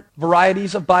many different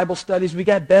varieties of Bible studies. We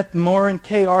got Beth Moore and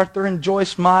Kay Arthur and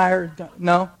Joyce Meyer.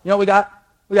 No. You know what we got?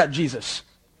 We got Jesus.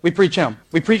 We preach him.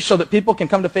 We preach so that people can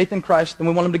come to faith in Christ, and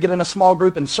we want them to get in a small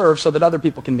group and serve so that other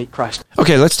people can meet Christ.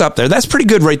 Okay, let's stop there. That's pretty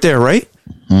good right there, right?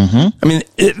 I mean,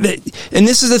 and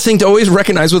this is the thing to always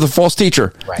recognize with a false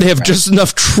teacher. They have just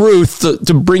enough truth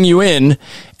to bring you in,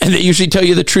 and they usually tell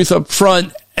you the truth up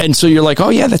front, and so you're like, oh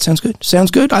yeah, that sounds good.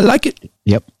 Sounds good. I like it.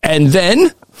 Yep. And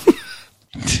then,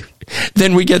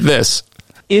 then we get this.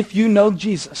 If you know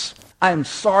Jesus, I am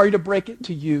sorry to break it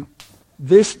to you,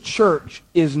 this church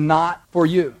is not for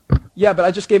you. Yeah, but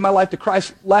I just gave my life to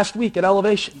Christ last week at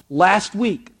Elevation. Last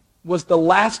week was the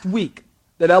last week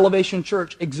that Elevation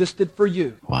Church existed for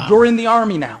you. Wow. You're in the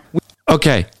Army now.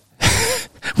 Okay.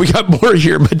 We got more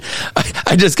here, but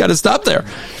I just got to stop there.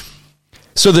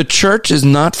 So the church is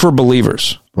not for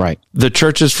believers. Right. The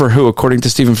church is for who, according to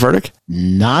Stephen Furtick?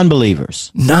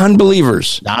 Non-believers.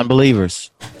 Non-believers. Non-believers.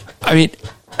 I mean,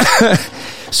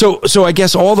 so I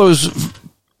guess all those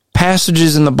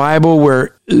passages in the Bible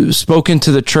where spoken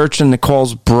to the church and it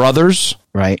calls brothers.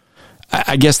 Right.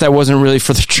 I guess that wasn't really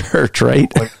for the church, right?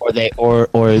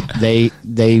 Or they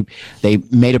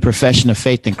made a profession of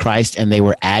faith in Christ and they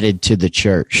were added to the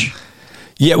church.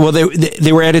 Yeah, well,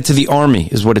 they were added to the army,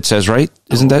 is what it says, right?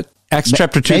 Isn't that Acts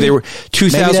chapter 2? Maybe, they were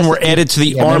 2,000 were added to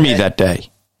the army that day.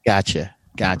 Gotcha.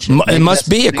 It must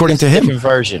be according to him.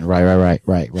 Conversion. Right.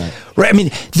 Right. I mean,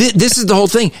 this is the whole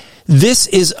thing. This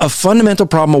is a fundamental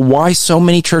problem of why so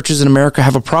many churches in America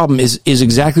have a problem. Is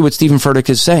exactly what Stephen Furtick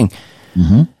is saying.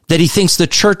 Mm-hmm. That he thinks the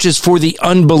church is for the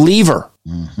unbeliever,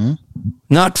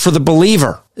 not for the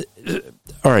believer.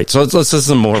 All right, so let's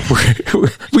listen more.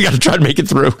 We got to try to make it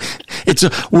through.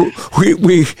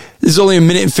 There's only a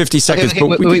minute and 50 seconds.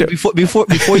 Okay,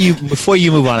 before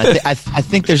you move on, I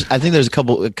think there's a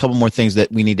couple more things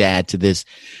that we need to add to this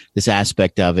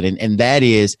aspect of it, and that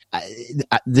is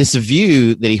this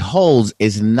view that he holds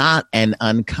is not an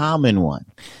uncommon one,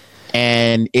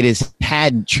 and it has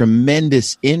had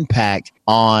tremendous impact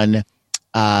on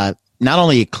not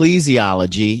only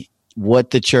ecclesiology,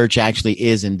 what the church actually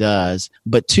is and does,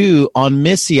 but two, on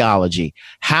missiology,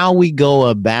 how we go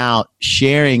about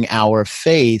sharing our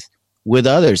faith with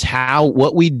others,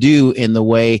 what we do in the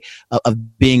way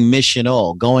of being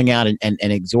missional, going out and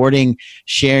exhorting,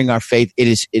 sharing our faith. It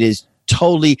is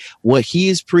totally what he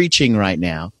is preaching right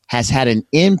now has had an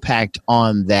impact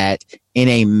on that in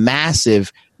a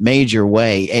massive, major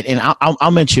way. And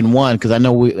I'll mention one because I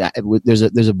know there's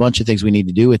a bunch of things we need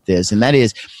to do with this, and that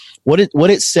is what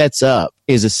it sets up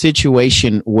is a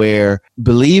situation where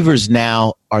believers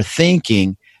now are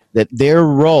thinking that their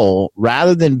role,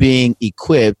 rather than being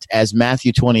equipped, as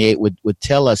Matthew 28 would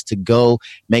tell us, to go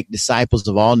make disciples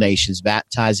of all nations,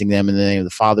 baptizing them in the name of the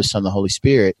Father, Son, and the Holy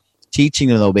Spirit, teaching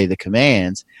them to obey the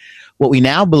commands. What we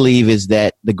now believe is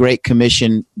that the Great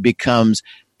Commission becomes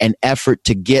an effort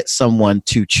to get someone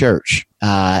to church,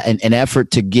 an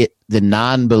effort to get the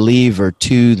non-believer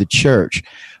to the church,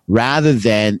 rather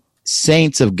than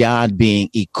saints of God being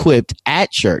equipped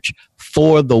at church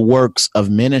for the works of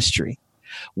ministry.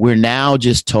 We're now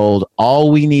just told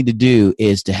all we need to do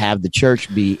is to have the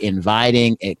church be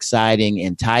inviting, exciting,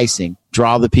 enticing,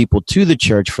 draw the people to the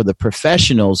church for the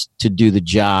professionals to do the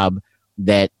job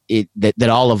that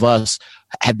all of us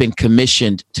have been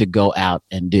commissioned to go out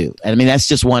and do. And I mean, that's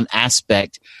just one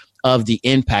aspect of the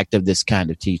impact of this kind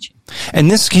of teaching. And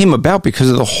this came about because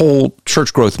of the whole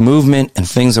church growth movement and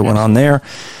things that went on there.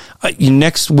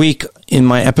 Next week, in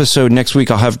my episode next week,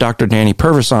 I'll have Dr. Danny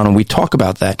Purvis on, and we talk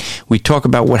about that. We talk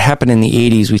about what happened in the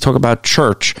 80s. We talk about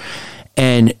church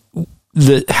and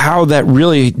how that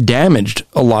really damaged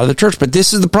a lot of the church. But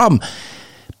this is the problem.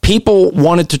 People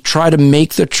wanted to try to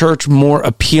make the church more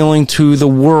appealing to the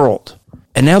world.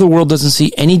 And now the world doesn't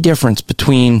see any difference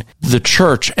between the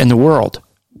church and the world.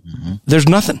 There's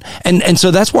nothing. And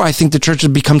so that's why I think the church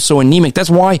has become so anemic. That's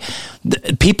why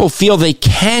people feel they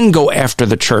can go after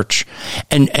the church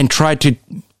and try to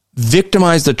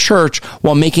victimize the church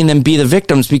while making them be the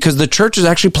victims, because the church is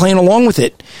actually playing along with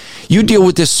it. You deal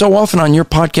with this so often on your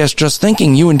podcast, Just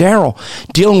Thinking, you and Daryl,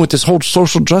 dealing with this whole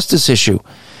social justice issue.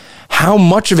 How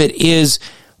much of it is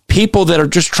people that are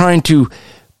just trying to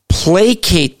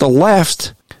placate the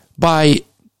left by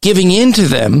giving in to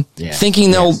them,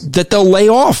 thinking that they'll lay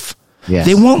off. Yes.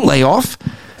 They won't lay off.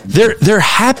 They're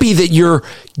happy that you're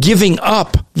giving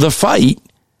up the fight,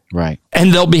 right?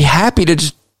 And they'll be happy to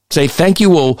just say thank you.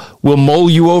 We'll mull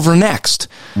you over next.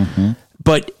 Mm-hmm.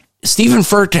 But Stephen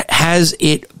Furtick has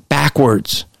it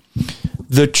backwards.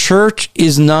 The church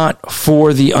is not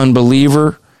for the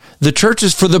unbeliever. The church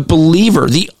is for the believer.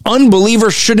 The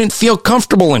unbeliever shouldn't feel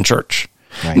comfortable in church.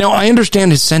 Right. Now, I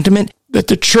understand his sentiment that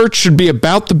the church should be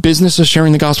about the business of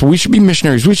sharing the gospel. We should be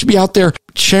missionaries. We should be out there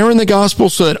sharing the gospel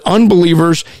so that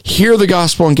unbelievers hear the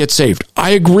gospel and get saved.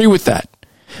 I agree with that.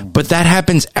 But that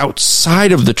happens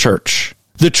outside of the church.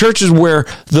 The church is where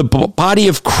the body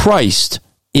of Christ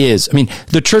is. I mean,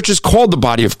 the church is called the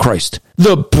body of Christ,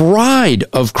 the bride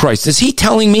of Christ. Is he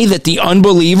telling me that the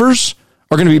unbelievers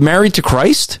are going to be married to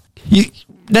Christ?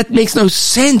 That makes no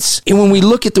sense. And when we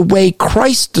look at the way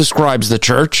Christ describes the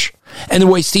church and the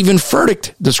way Stephen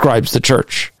Furtick describes the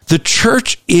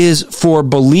church is for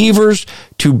believers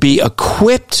to be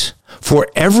equipped for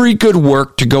every good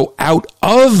work to go out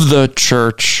of the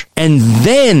church and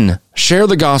then share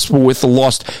the gospel with the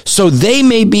lost so they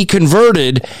may be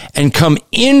converted and come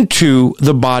into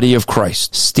the body of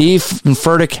Christ. Stephen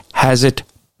Furtick has it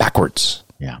backwards.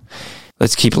 Yeah.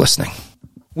 Let's keep listening.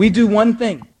 We do one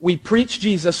thing. We preach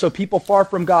Jesus so people far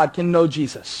from God can know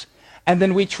Jesus. And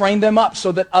then we train them up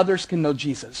so that others can know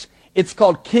Jesus. It's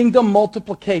called kingdom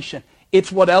multiplication.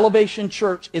 It's what Elevation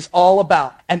Church is all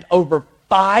about. And over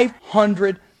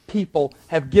 500 people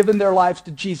have given their lives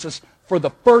to Jesus for the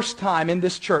first time in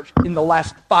this church in the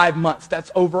last 5 months.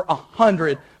 That's over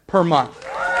 100 per month.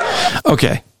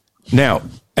 Okay. Now,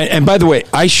 and by the way,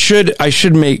 I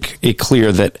should make it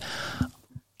clear that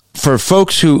for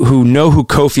folks who know who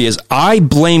Kofi is, I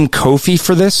blame Kofi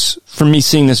for this, for me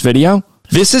seeing this video.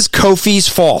 This is Kofi's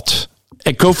fault.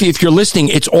 And Kofi, if you're listening,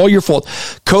 it's all your fault.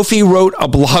 Kofi wrote a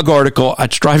blog article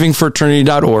at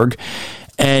strivingforeternity.org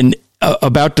and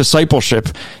about discipleship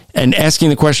and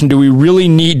asking the question, do we really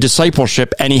need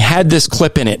discipleship? And he had this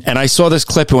clip in it. And I saw this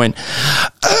clip and went,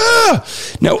 ah!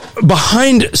 Now,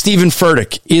 behind Stephen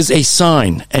Furtick is a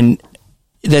sign and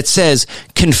that says,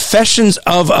 Confessions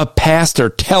of a Pastor,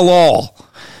 Tell All.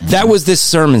 That was this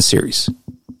sermon series.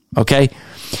 Okay?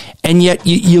 And yet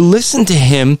you listen to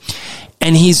him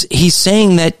and he's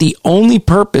saying that the only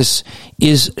purpose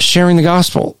is sharing the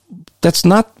gospel. That's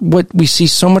not what we see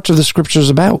so much of the scriptures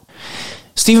about.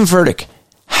 Stephen Furtick,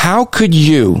 how could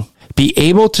you be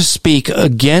able to speak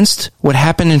against what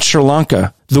happened in Sri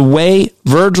Lanka the way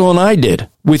Virgil and I did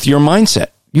with your mindset?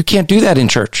 You can't do that in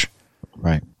church.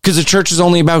 Right. Because the church is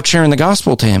only about sharing the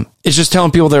gospel to him. It's just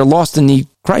telling people they're lost and need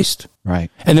Christ. Right.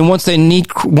 And then once they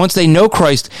know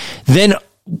Christ, then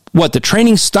what? The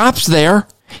training stops there.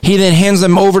 He then hands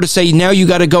them over to say, now you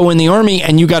got to go in the army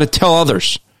and you got to tell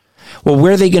others. Well,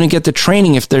 where are they going to get the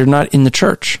training if they're not in the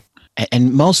church?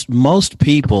 And most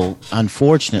people,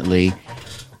 unfortunately,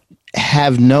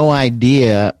 have no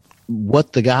idea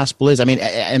what the gospel is. I mean,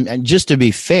 and just to be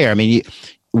fair, I mean, you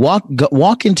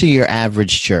walk into your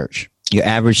average church, your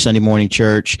average Sunday morning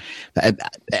church.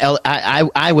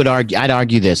 I would argue. I'd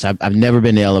argue this. I've never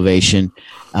been to Elevation,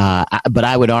 but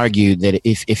I would argue that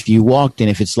if you walked in,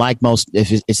 if it's like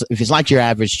your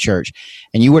average church,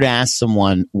 and you were to ask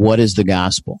someone what is the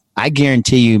gospel, I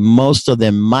guarantee you most of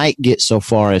them might get so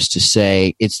far as to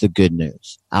say it's the good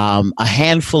news. A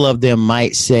handful of them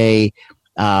might say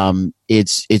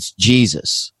it's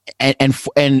Jesus.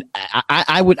 And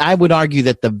I would argue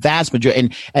that the vast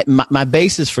majority, and my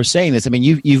basis for saying this, I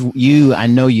mean, I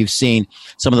know you've seen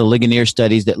some of the Ligonier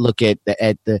studies that look at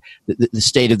the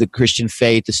state of the Christian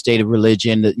faith, the state of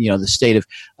religion, the state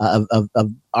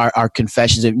of our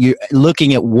confessions. And you're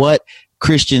looking at what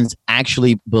Christians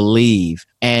actually believe.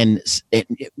 And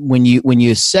when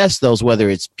you assess those, whether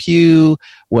it's Pew,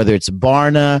 whether it's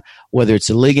Barna, whether it's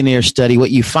a Ligonier study,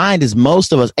 what you find is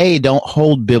most of us, don't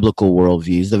hold biblical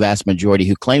worldviews. The vast majority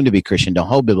who claim to be Christian don't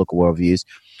hold biblical worldviews.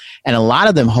 And a lot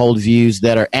of them hold views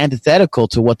that are antithetical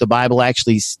to what the Bible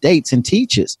actually states and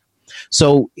teaches.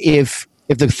 So if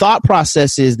the thought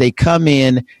process is they come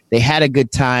in, they had a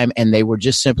good time, and they were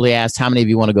just simply asked, how many of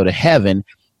you want to go to heaven?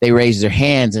 They raised their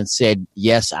hands and said,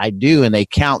 yes, I do. And they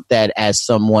count that as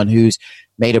someone who's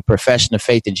made a profession of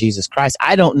faith in Jesus Christ.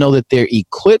 I don't know that they're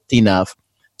equipped enough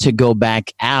to go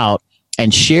back out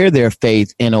and share their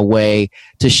faith in a way,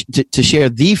 to share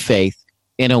the faith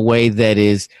in a way that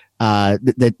is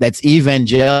that's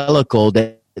evangelical,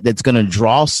 that's going to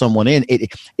draw someone in.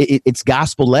 It's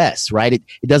gospel-less, right?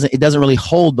 It doesn't really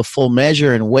hold the full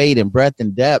measure and weight and breadth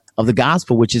and depth of the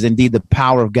gospel, which is indeed the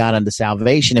power of God unto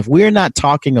salvation. If we're not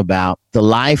talking about the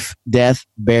life, death,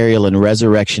 burial, and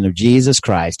resurrection of Jesus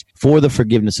Christ for the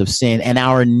forgiveness of sin, and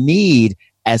our need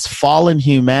as fallen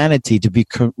humanity to be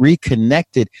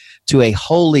reconnected to a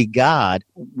holy God,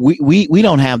 we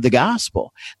don't have the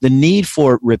gospel. The need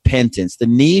for repentance, the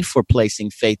need for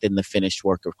placing faith in the finished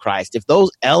work of Christ. If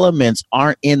those elements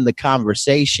aren't in the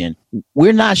conversation,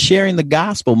 we're not sharing the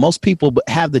gospel. Most people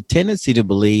have the tendency to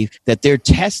believe that their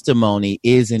testimony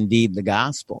is indeed the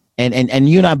gospel. And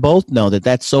you and I both know that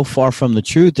that's so far from the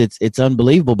truth. It's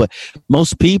unbelievable. But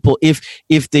most people, if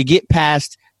they get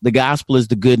past the gospel is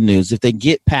the good news, if they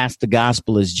get past the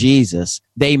gospel is Jesus,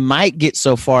 they might get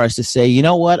so far as to say, you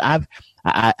know what,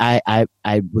 I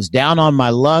was down on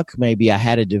my luck. Maybe I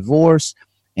had a divorce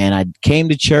and I came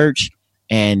to church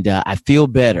and I feel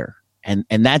better. And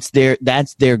that's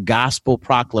their gospel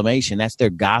proclamation. That's their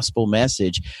gospel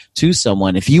message to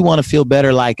someone. If you want to feel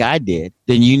better like I did,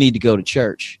 then you need to go to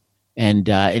church. And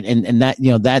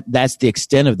that, that's the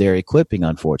extent of their equipping,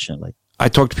 unfortunately. I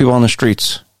talk to people on the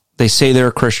streets. They say they're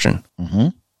a Christian. Mm-hmm.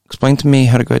 Explain to me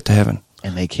how to get to heaven.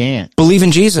 And they can't. Believe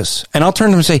in Jesus. And I'll turn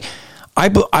to them and say,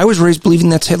 I was raised believing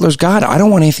that's Hitler's God. I don't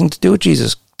want anything to do with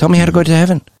Jesus. Tell me how to go to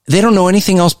heaven. They don't know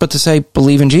anything else but to say,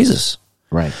 believe in Jesus.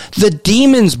 Right. The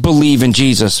demons believe in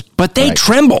Jesus, but they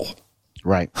tremble.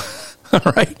 Right.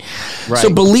 All right.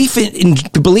 So believe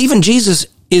in Jesus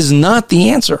is not the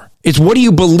answer. It's what do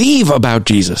you believe about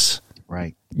Jesus?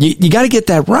 Right. You got to get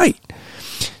that right.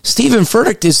 Stephen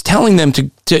Furtick is telling them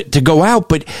to go out,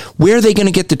 but where are they going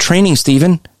to get the training,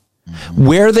 Stephen? Mm-hmm.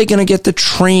 Where are they going to get the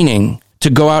training to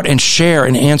go out and share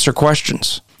and answer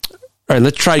questions? All right,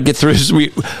 let's try to get through this.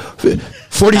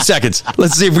 40 seconds.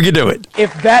 Let's see if we can do it.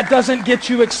 If that doesn't get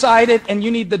you excited and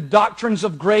you need the doctrines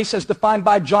of grace as defined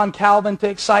by John Calvin to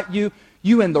excite you,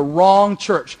 you in the wrong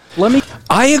church.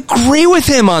 I agree with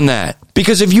him on that.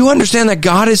 Because if you understand that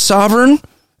God is sovereign,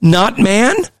 not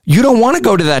man, you don't want to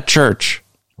go to that church.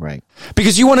 Right.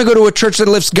 Because you want to go to a church that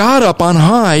lifts God up on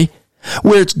high,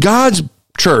 where it's God's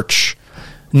church,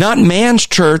 not man's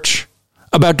church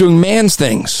about doing man's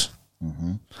things.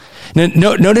 Mm-hmm.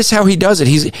 Now, notice how he does it.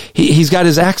 He's got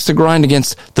his axe to grind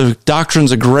against the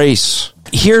doctrines of grace.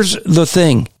 Here's the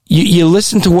thing. You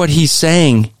listen to what he's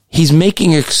saying. He's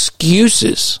making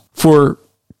excuses for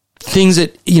things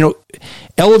that,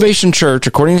 Elevation Church,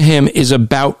 according to him, is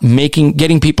about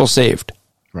getting people saved.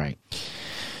 Right.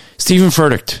 Stephen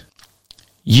Furtick,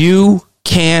 you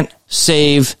can't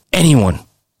save anyone.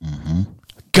 Mm-hmm.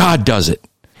 God does it.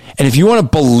 And if you want to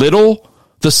belittle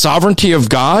the sovereignty of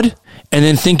God and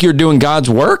then think you're doing God's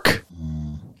work,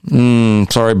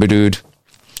 sorry, but dude,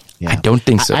 I don't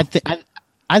think so.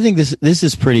 I think this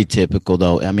is pretty typical,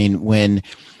 though. I mean, when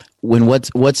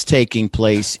what's taking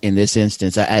place in this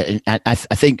instance,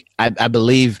 I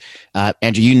believe,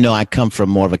 Andrew, I come from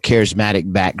more of a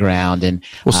charismatic background, and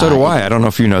so do I. I don't know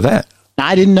if you know that.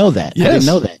 I didn't know that. Yes. I didn't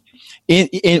know that.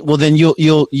 Well, then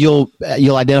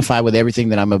you'll identify with everything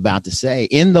that I'm about to say.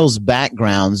 In those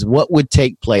backgrounds, what would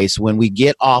take place when we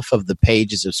get off of the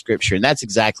pages of Scripture, and that's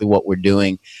exactly what we're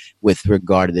doing with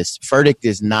regard to this. Furtick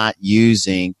is not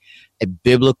using a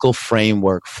biblical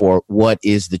framework for what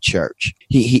is the church.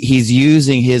 He's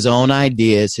using his own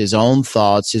ideas, his own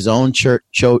thoughts, his own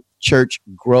church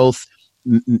growth,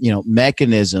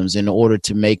 mechanisms in order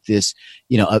to make this,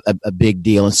 a big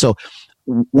deal. And so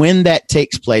when that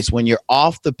takes place, when you're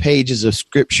off the pages of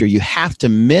Scripture, you have to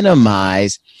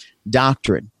minimize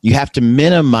doctrine. You have to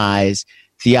minimize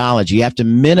theology. You have to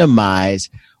minimize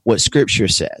what Scripture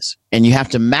says, and you have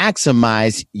to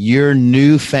maximize your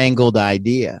newfangled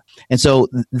idea. And so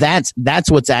that's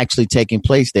what's actually taking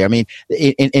place there. I mean,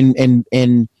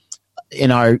 in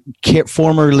our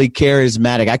formerly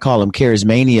charismatic, I call them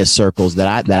charismania circles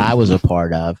that I was a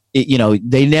part of,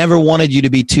 they never wanted you to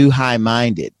be too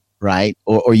high-minded. right?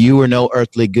 Or you were no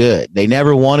earthly good. They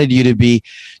never wanted you to be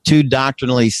too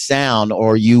doctrinally sound,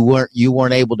 or you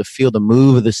weren't able to feel the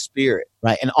move of the Spirit,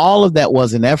 right? And all of that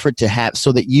was an effort to have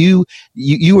so that you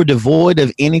were devoid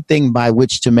of anything by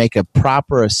which to make a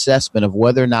proper assessment of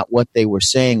whether or not what they were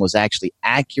saying was actually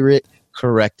accurate,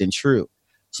 correct, and true.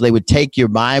 So they would take your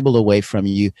Bible away from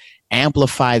you,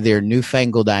 amplify their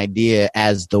newfangled idea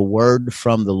as the word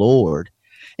from the Lord,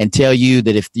 and tell you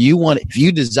that if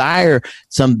you desire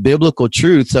some biblical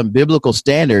truth, some biblical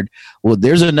standard, well,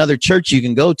 there's another church you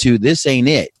can go to. This ain't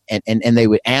it. And they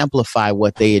would amplify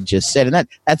what they had just said. And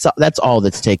that's all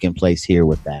that's taking place here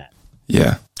with that.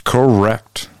 Yeah,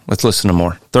 correct. Let's listen to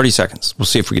more. 30 seconds. We'll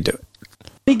see if we can do it.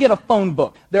 We get a phone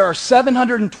book. There are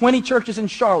 720 churches in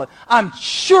Charlotte. I'm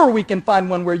sure we can find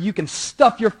one where you can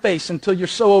stuff your face until you're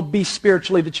so obese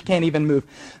spiritually that you can't even move.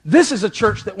 This is a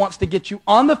church that wants to get you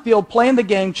on the field, playing the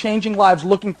game, changing lives,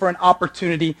 looking for an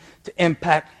opportunity to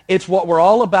impact. It's what we're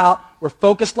all about. We're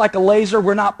focused like a laser.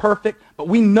 We're not perfect, but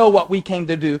we know what we came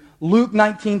to do. Luke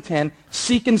 19:10,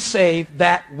 seek and save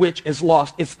that which is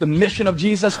lost. It's the mission of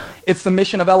Jesus. It's the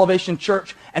mission of Elevation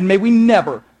Church. And may we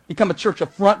never become a church of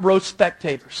front row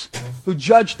spectators who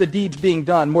judge the deeds being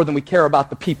done more than we care about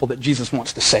the people that Jesus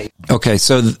wants to save. Okay,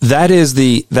 so that's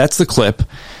the clip.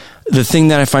 The thing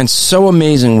that I find so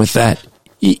amazing with that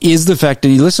is the fact that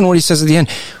you listen to what he says at the end.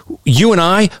 You and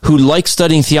I, who like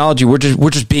studying theology, we're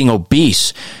just being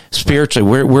obese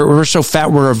spiritually. We're so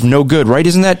fat we're of no good, right?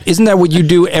 Isn't that what you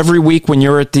do every week when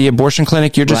you're at the abortion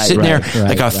clinic? You're just sitting there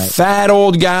like a fat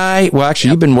old guy. Well,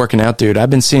 actually, you've been working out, dude. I've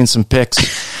been seeing some pics.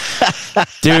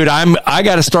 Dude, I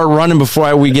got to start running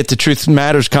before we get to Truth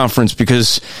Matters conference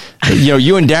because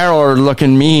you and Daryl are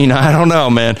looking mean. I don't know,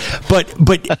 man. But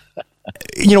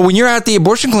when you're at the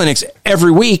abortion clinics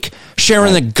every week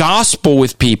sharing the gospel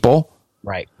with people,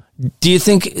 right? Do you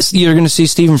think you're going to see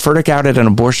Stephen Furtick out at an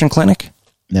abortion clinic?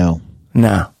 No.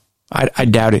 I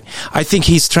doubt it. I think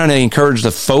he's trying to encourage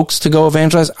the folks to go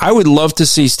evangelize. I would love to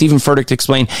see Stephen Furtick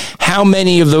explain how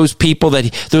many of those people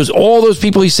all those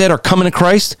people he said are coming to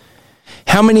Christ.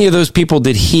 How many of those people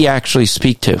did he actually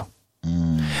speak to?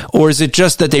 Or is it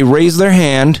just that they raised their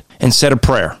hand and said a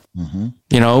prayer?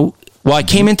 Well, I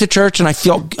came into church and I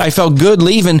felt good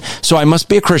leaving, so I must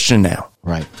be a Christian now.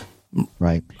 Right.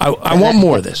 I want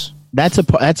more of this. That's a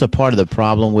part of the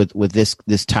problem with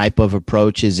this type of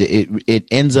approach is it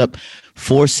ends up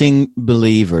forcing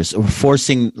believers or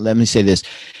forcing. Let me say this: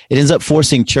 it ends up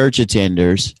forcing church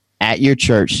attenders at your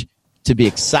church to be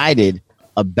excited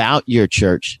about your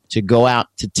church, to go out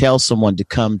to tell someone to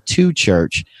come to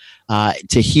church,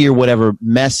 to hear whatever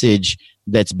message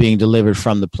that's being delivered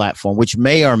from the platform, which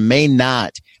may or may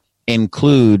not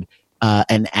include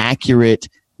an accurate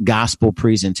gospel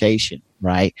presentation,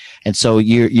 right? And so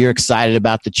you're excited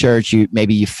about the church.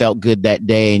 Maybe you felt good that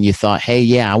day and you thought, hey,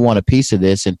 yeah, I want a piece of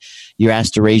this. And you're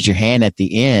asked to raise your hand at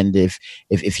the end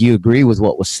if you agree with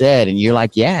what was said. And you're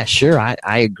like, yeah, sure,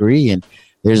 I agree. And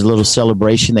there's a little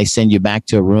celebration. They send you back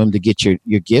to a room to get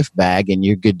your gift bag and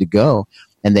you're good to go.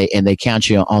 And they count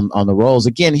you on the rolls.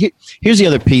 Again, here's the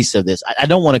other piece of this. I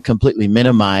don't want to completely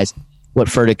minimize what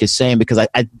Furtick is saying because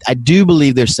I do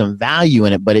believe there's some value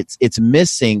in it, but it's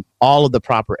missing all of the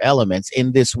proper elements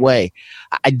in this way.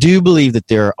 I do believe that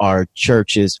there are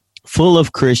churches full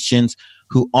of Christians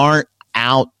who aren't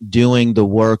out doing the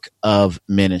work of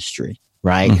ministry,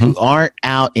 right? Who aren't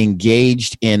out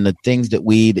engaged in the things that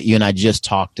you and I just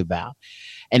talked about.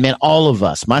 And man, all of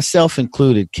us, myself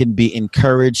included, can be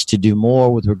encouraged to do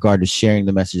more with regard to sharing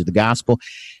the message of the gospel.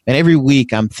 And every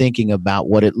week I'm thinking about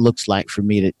what it looks like for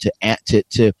me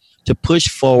to push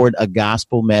forward a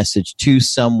gospel message to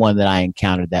someone that I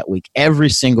encountered that week. Every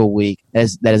single week,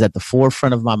 that is at the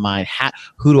forefront of my mind.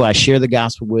 Who do I share the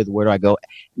gospel with? Where do I go?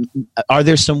 Are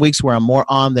there some weeks where I'm more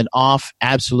on than off?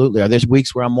 Absolutely. Are there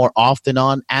weeks where I'm more off than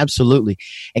on? Absolutely.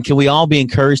 And can we all be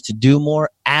encouraged to do more?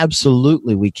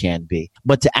 Absolutely, we can be.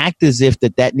 But to act as if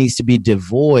that needs to be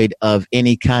devoid of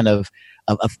any kind of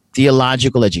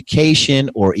theological education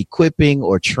or equipping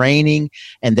or training,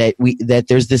 and that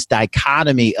there's this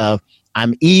dichotomy of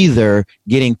I'm either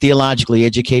getting theologically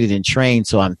educated and trained,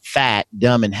 so I'm fat,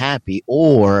 dumb, and happy,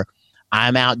 or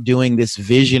I'm out doing this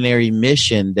visionary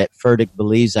mission that Furtick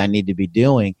believes I need to be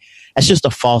doing. That's just a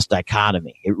false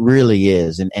dichotomy. It really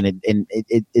is, and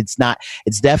it's not.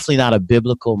 It's definitely not a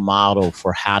biblical model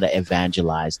for how to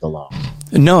evangelize the lost.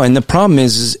 No, and the problem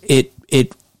is it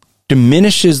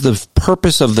diminishes the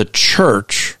purpose of the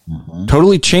church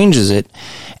Totally changes it.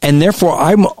 And therefore,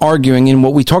 I'm arguing in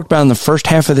what we talked about in the first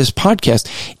half of this podcast,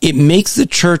 it makes the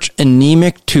church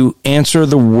anemic to answer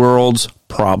the world's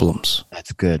problems.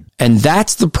 That's good. And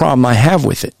that's the problem I have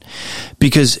with it.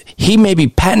 Because he may be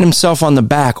patting himself on the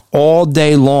back all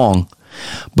day long,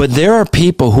 but there are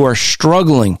people who are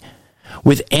struggling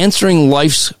with answering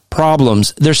life's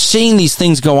problems. They're seeing these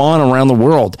things go on around the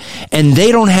world, and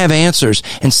they don't have answers.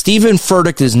 And Steven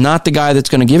Furtick is not the guy that's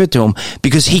going to give it to them,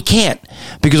 because he can't.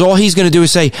 Because all he's going to do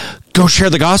is say, go share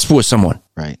the gospel with someone.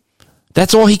 Right.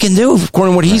 That's all he can do,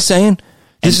 according to what he's saying.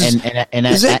 Even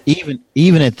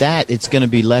at that, it's going to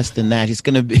be less than that. It's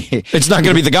going to be. It's not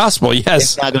going to be the gospel. Yes,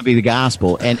 it's not going to be the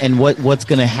gospel. And what's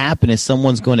going to happen is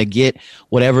someone's going to get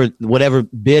whatever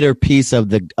bitter piece of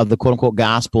the quote unquote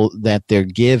gospel that they're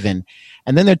given,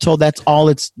 and then they're told that's all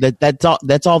all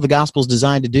the gospel's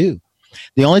designed to do.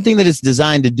 The only thing that it's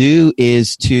designed to do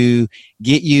is to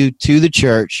get you to the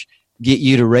church, get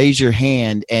you to raise your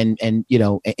hand, and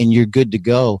you're good to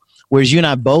go. Whereas you and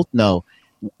I both know,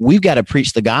 we've got to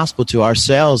preach the gospel to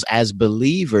ourselves as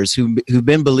believers who've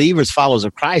been believers, followers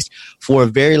of Christ for a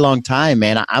very long time,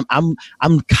 man.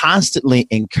 I'm constantly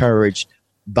encouraged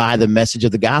by the message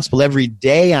of the gospel. Every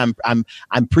day I'm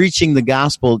preaching the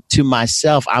gospel to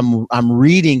myself. I'm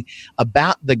reading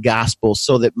about the gospel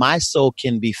so that my soul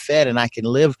can be fed and I can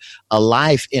live a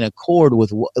life in accord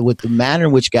with the manner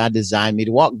in which God designed me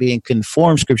to walk, being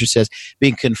conformed, Scripture says,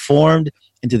 being conformed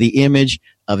into the image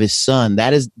of his son.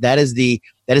 That is the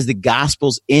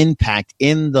gospel's impact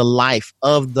in the life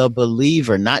of the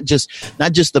believer, not just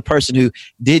the person who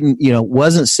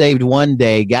wasn't saved one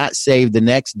day, got saved the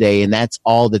next day, and that's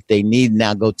all that they need.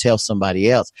 Now go tell somebody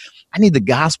else. I need the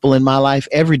gospel in my life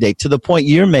every day, to the point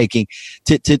you're making,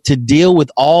 to deal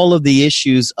with all of the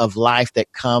issues of life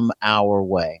that come our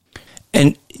way.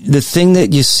 And the thing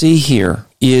that you see here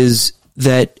is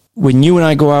that when you and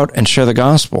I go out and share the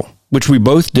gospel, which we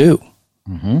both do,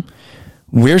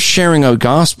 we're sharing a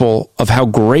gospel of how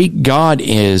great God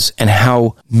is and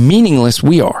how meaningless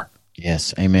we are.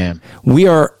 Yes, amen. We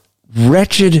are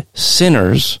wretched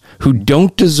sinners who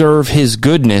don't deserve his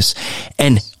goodness,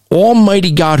 and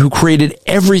Almighty God, who created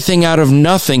everything out of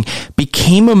nothing,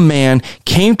 became a man,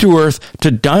 came to earth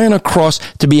to die on a cross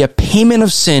to be a payment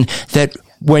of sin, that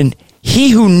when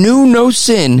he who knew no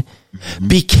sin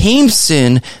became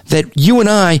sin, that you and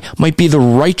I might be the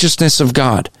righteousness of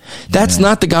God. That's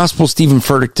not the gospel Steven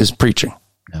Furtick is preaching.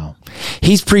 No.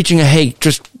 He's preaching hey,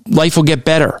 just life will get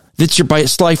better. That's your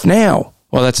best life now.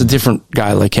 Well, that's a different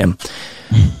guy like him.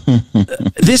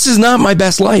 This is not my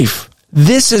best life.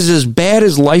 This is as bad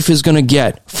as life is going to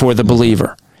get for the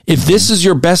believer. If this is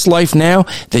your best life now,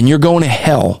 then you're going to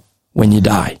hell when you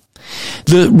die.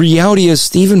 The reality is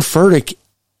Steven Furtick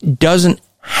doesn't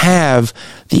have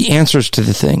the answers to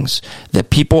the things that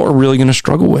people are really going to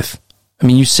struggle with. I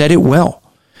mean, you said it well.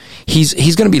 He's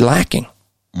going to be lacking.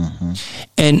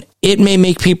 And it may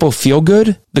make people feel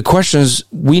good. The question is,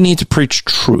 we need to preach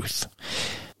truth.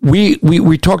 We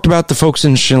talked about the folks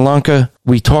in Sri Lanka.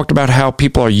 We talked about how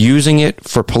people are using it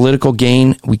for political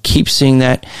gain. We keep seeing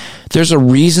that. There's a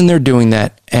reason they're doing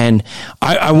that. And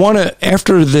I want to,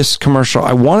 after this commercial,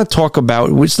 I want to talk about,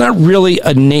 it's not really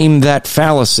a name that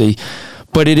fallacy,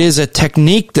 but it is a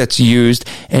technique that's used.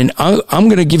 And I'm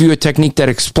going to give you a technique that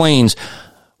explains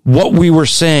what we were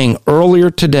saying earlier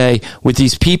today with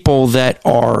these people that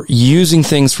are using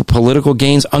things for political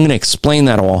gains. I'm going to explain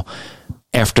that all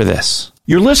after this.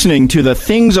 You're listening to the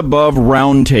Things Above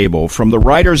Roundtable from the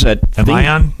writers at... Am I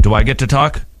on? Do I get to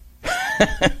talk?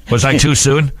 Was I too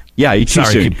soon? Yeah, you too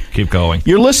soon. Keep going.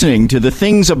 You're listening to the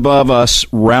Things Above Us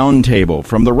Roundtable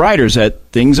from the writers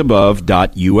at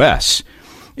thingsabove.us.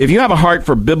 If you have a heart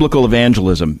for biblical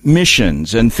evangelism,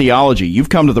 missions, and theology, you've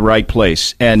come to the right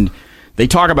place. And they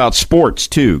talk about sports,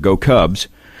 too. Go Cubs.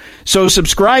 So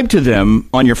subscribe to them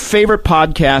on your favorite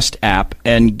podcast app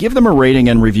and give them a rating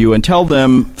and review and tell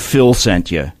them Phil sent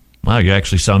you. Wow, you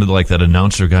actually sounded like that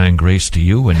announcer guy in Grace to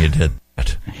You when you did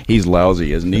that. He's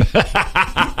lousy, isn't he?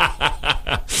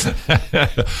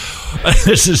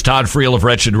 This is Todd Friel of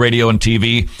Wretched Radio and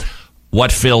TV.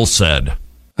 What Phil said.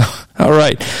 All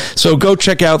right. So go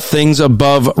check out Things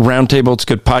Above Roundtable. It's a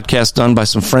good podcast done by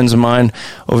some friends of mine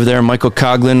over there. Michael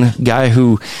Coughlin, guy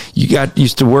who you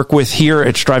used to work with here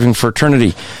at Striving for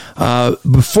Eternity.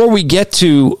 Before we get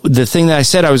to the thing that I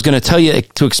said I was going to tell you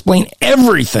to explain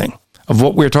everything of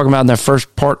what we were talking about in that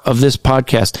first part of this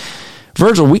podcast,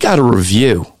 Virgil, we got a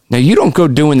review. Now, you don't go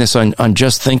doing this on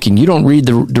just thinking. You don't read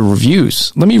the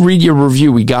reviews. Let me read your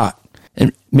review we got.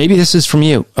 And maybe this is from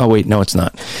you. Oh, wait, no, it's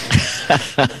not.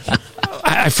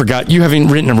 I forgot. You haven't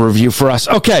written a review for us.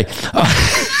 Okay.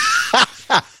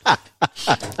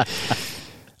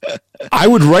 I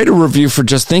would write a review for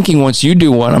Just Thinking once you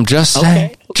do one. I'm just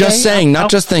saying. Okay. Just saying, not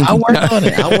just thinking. I'll work on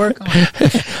it.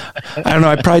 I don't know.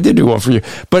 I probably did do one for you.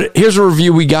 But here's a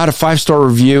review. We got a 5-star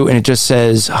review, and it just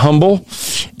says humble,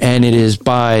 and it is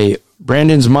by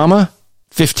Brandon's Mama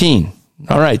 15.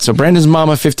 All right. So Brandon's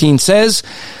Mama 15 says,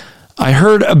 I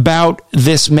heard about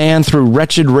this man through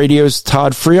Wretched Radio's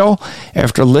Todd Friel.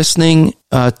 After listening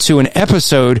to an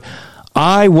episode,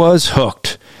 I was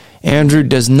hooked. Andrew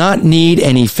does not need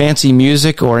any fancy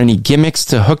music or any gimmicks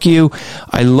to hook you.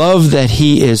 I love that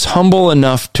he is humble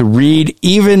enough to read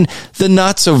even the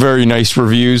not so very nice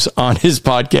reviews on his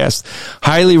podcast.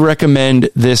 Highly recommend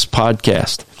this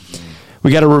podcast. We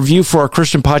got a review for our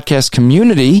Christian podcast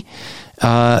community.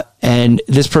 And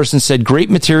this person said,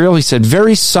 great material. He said,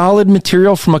 very solid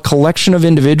material from a collection of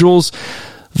individuals.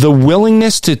 The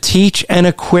willingness to teach and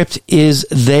equip is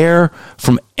there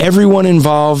from everyone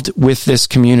involved with this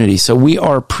community. So we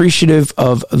are appreciative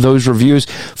of those reviews.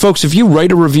 Folks, if you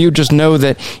write a review, just know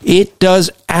that it does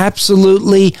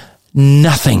absolutely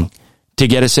nothing to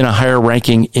get us in a higher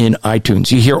ranking in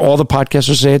iTunes. You hear all the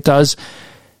podcasters say it does.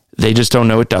 They just don't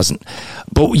know it doesn't.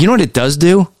 But you know what it does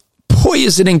do? Boy,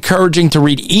 is it encouraging to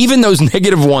read even those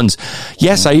negative ones.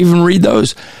 Yes, I even read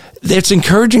those. It's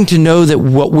encouraging to know that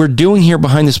what we're doing here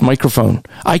behind this microphone,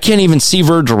 I can't even see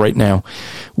Virgil right now,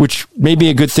 which may be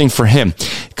a good thing for him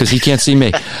because he can't see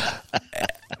me.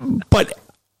 But,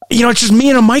 you know, it's just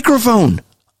me and a microphone.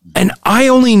 And I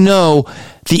only know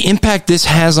the impact this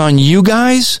has on you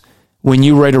guys when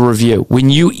you write a review, when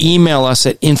you email us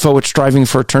at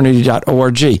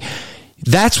info@strivingforeternity.org.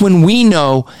 That's when we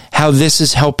know how this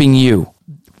is helping you.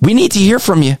 We need to hear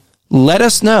from you. Let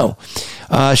us know.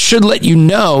 Should let you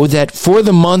know that for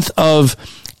the month of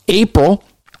April,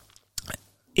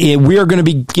 we are going to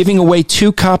be giving away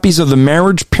 2 copies of The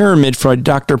Marriage Pyramid for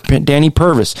Dr. Danny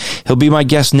Purvis. He'll be my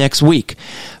guest next week.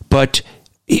 But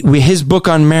his book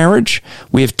on marriage,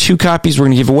 we have 2 copies we're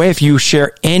going to give away. If you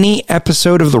share any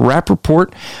episode of the Rap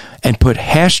Report and put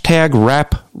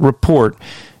 #RapReport,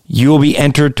 you will be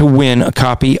entered to win a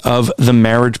copy of The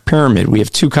Marriage Pyramid. We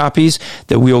have 2 copies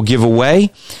that we will give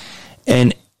away.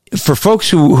 And for folks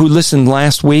who listened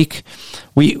last week,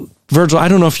 Virgil, I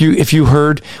don't know if you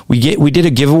heard, we did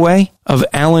a giveaway of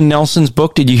Alan Nelson's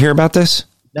book. Did you hear about this?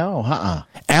 No,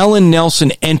 Alan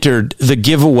Nelson entered the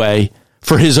giveaway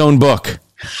for his own book.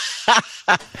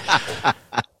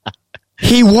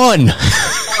 He won.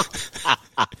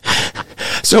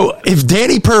 So if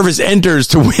Danny Purvis enters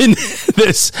to win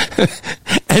this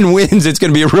and wins, it's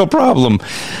going to be a real problem.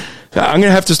 I'm going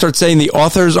to have to start saying the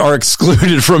authors are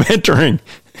excluded from entering.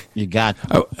 You got.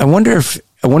 I wonder if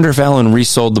Alan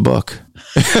resold the book.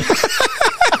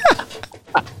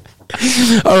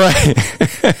 All right.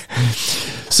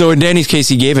 So in Danny's case,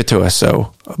 he gave it to us.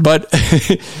 So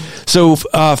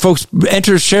folks,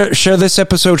 enter, share this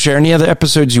episode, share any other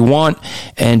episodes you want,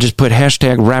 and just put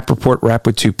 #RapReport, rap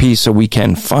with 2 P's, so we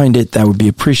can find it. That would be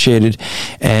appreciated.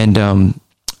 And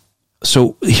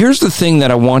so here's the thing that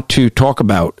I want to talk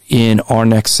about in our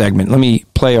next segment. Let me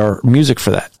play our music for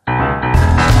that.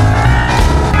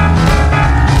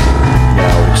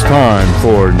 Now it's time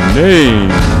for Name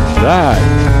That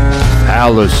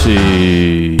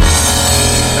Fallacy.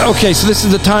 Okay, so this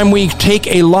is the time we take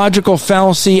a logical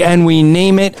fallacy and we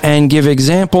name it and give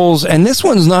examples. And this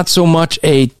one's not so much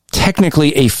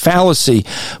technically a fallacy,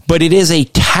 but it is a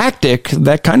tactic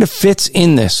that kind of fits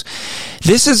in this.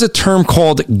 This is a term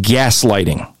called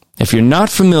gaslighting. If you're not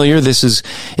familiar,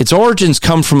 its origins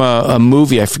come from a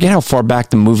movie. I forget how far back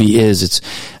the movie is.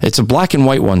 It's a black and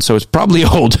white one, so it's probably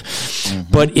old.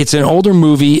 Mm-hmm. But it's an older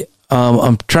movie.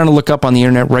 I'm trying to look up on the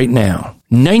internet right now.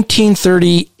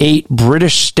 1938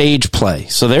 British stage play.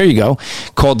 So there you go,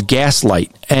 called Gaslight.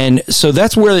 And so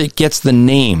that's where it gets the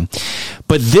name.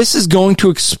 But this is going to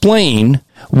explain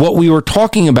what we were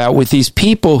talking about with these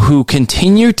people who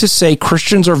continue to say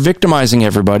Christians are victimizing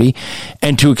everybody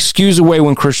and to excuse away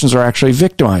when Christians are actually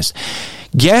victimized.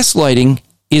 Gaslighting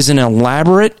is an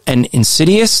elaborate and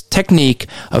insidious technique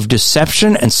of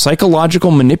deception and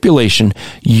psychological manipulation,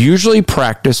 usually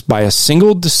practiced by a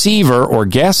single deceiver or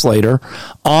gaslighter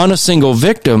on a single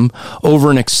victim over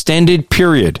an extended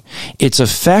period. Its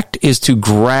effect is to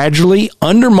gradually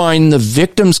undermine the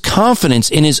victim's confidence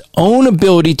in his own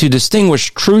ability to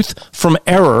distinguish truth from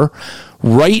error,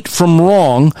 right from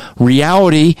wrong,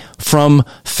 reality from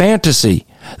fantasy,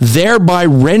 thereby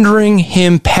rendering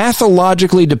him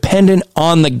pathologically dependent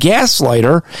on the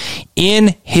gaslighter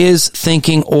in his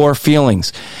thinking or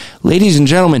feelings. Ladies and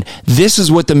gentlemen, this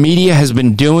is what the media has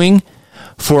been doing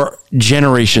for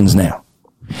generations now.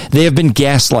 They have been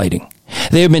gaslighting.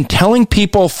 They have been telling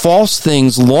people false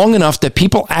things long enough that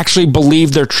people actually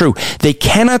believe they're true. They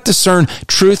cannot discern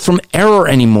truth from error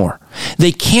anymore.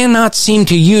 They cannot seem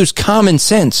to use common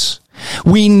sense.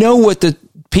 We know what the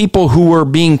people who were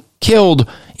being killed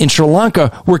in Sri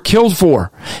Lanka were killed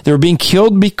for. They were being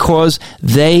killed because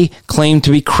they claimed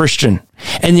to be Christian.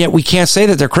 And yet we can't say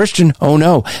that they're Christian. Oh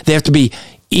no, they have to be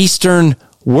Eastern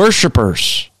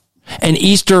worshipers. And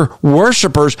Easter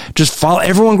worshipers just follow,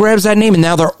 everyone grabs that name, and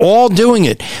now they're all doing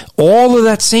it. All of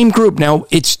that same group. Now,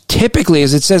 it's typically,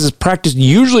 as it says, is practiced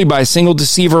usually by a single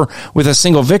deceiver with a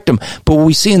single victim. But what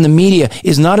we see in the media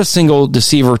is not a single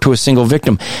deceiver to a single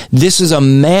victim. This is a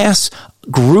mass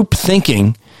group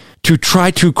thinking to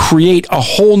try to create a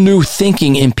whole new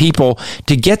thinking in people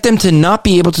to get them to not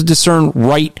be able to discern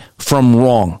right from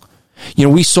wrong. You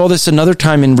know, we saw this another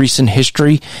time in recent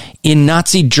history in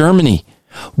Nazi Germany.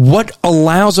 What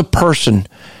allows a person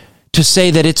to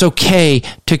say that it's okay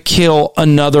to kill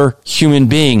another human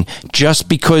being just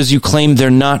because you claim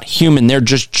they're not human, they're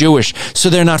just Jewish, so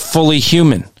they're not fully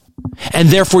human, and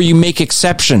therefore you make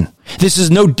exception? This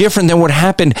is no different than what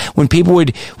happened when people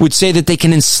would say that they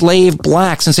can enslave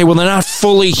blacks and say, well, they're not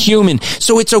fully human,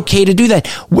 so it's okay to do that.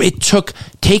 It took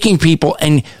taking people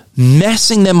and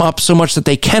messing them up so much that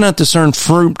they cannot discern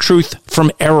truth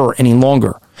from error any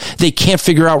longer. They can't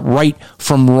figure out right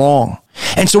from wrong.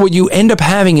 And so what you end up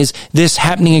having is this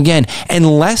happening again.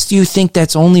 Unless you think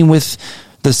that's only with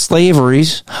the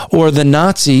slaveries or the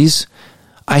Nazis,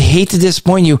 I hate to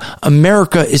disappoint you,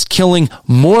 America is killing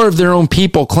more of their own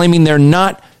people, claiming they're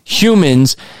not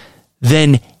humans,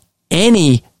 than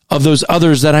any of those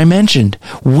others that I mentioned.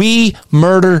 We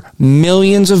murder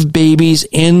millions of babies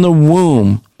in the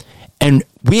womb, and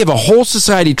we have a whole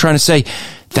society trying to say,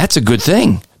 that's a good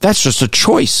thing. That's just a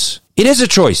choice. It is a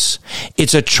choice.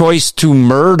 It's a choice to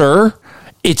murder.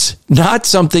 It's not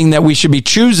something that we should be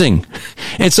choosing.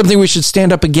 It's something we should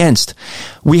stand up against.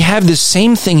 We have the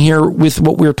same thing here with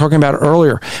what we were talking about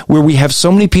earlier, where we have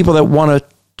so many people that want to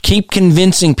keep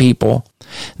convincing people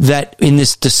that in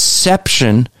this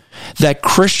deception that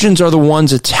Christians are the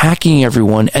ones attacking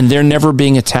everyone and they're never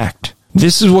being attacked.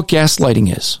 This is what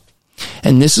gaslighting is.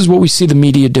 And this is what we see the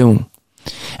media doing.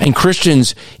 And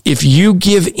Christians, if you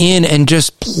give in and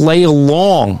just play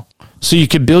along so you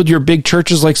could build your big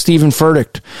churches like Stephen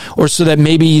Furtick, or so that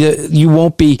maybe you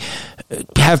won't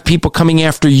have people coming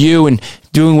after you and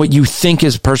doing what you think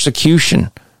is persecution,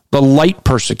 the light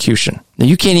persecution. Now,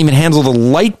 you can't even handle the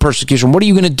light persecution. What are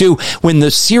you going to do when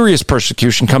the serious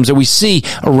persecution comes that we see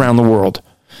around the world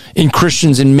in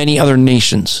Christians in many other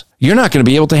nations? You're not going to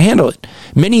be able to handle it.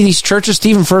 Many of these churches,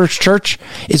 Stephen Furtick's church,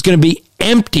 is going to be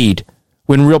emptied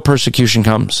when real persecution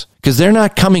comes, because they're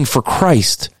not coming for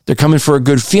Christ. They're coming for a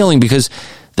good feeling because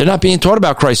they're not being taught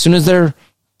about Christ. As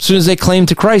soon as they claim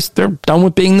to Christ, they're done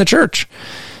with being in the church.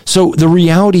 So the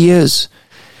reality is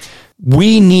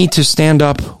we need to stand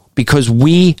up because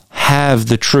we have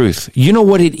the truth. You know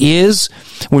what it is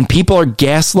when people are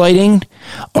gaslighting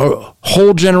a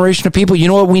whole generation of people? You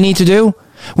know what we need to do?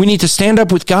 We need to stand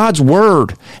up with God's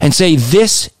word and say,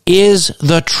 this is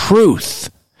the truth.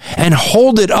 And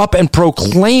hold it up and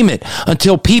proclaim it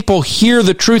until people hear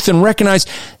the truth and recognize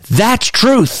that's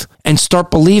truth and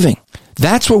start believing.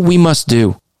 That's what we must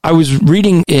do. I was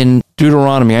reading in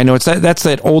Deuteronomy. I know that's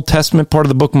that Old Testament part of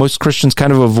the book most Christians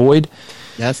kind of avoid.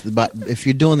 If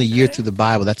you're doing the year through the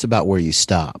Bible, that's about where you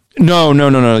stop. No.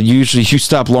 Usually you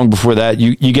stop long before that.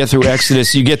 You get through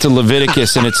Exodus, you get to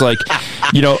Leviticus, and it's like,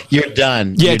 you're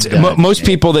done. Yeah, most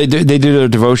people, they do their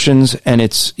devotions, and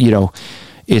it's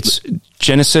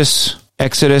Genesis,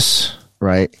 Exodus,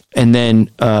 right, and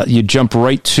then you jump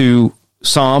right to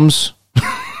Psalms.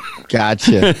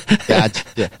 Gotcha.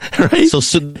 Right. So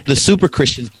the super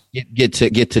Christians get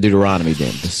to Deuteronomy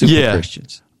then. The super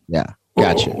Christians. Yeah.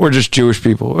 Gotcha. We're just Jewish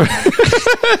people.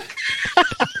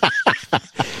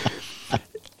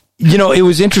 It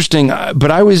was interesting,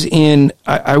 but I was in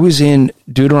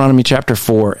Deuteronomy chapter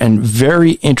 4, and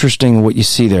very interesting what you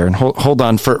see there. And hold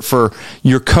on for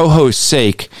your co-host's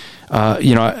sake.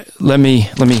 Let me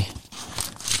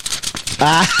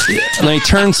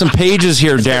turn some pages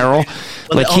here, Daryl.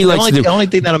 The only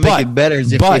thing that'll make it better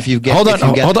is if you get. Hold it.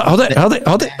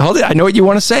 I know what you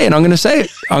want to say, and I'm going to say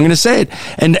it.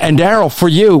 And Daryl, for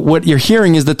you, what you're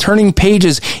hearing is the turning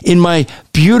pages in my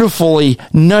beautifully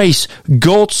nice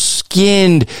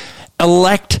gold-skinned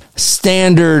elect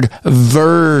standard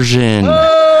version.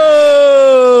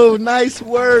 Oh, nice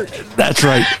work. That's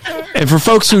right. And for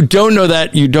folks who don't know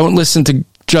that, you don't listen to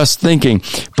just thinking.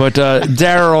 But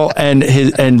Daryl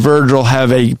and Virgil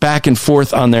have a back and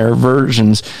forth on their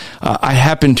versions. I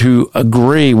happen to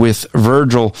agree with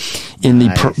Virgil in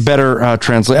the better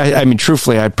translation. I mean,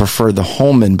 truthfully, I prefer the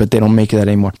Holman, but they don't make that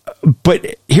anymore.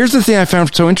 But here's the thing I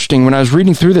found so interesting when I was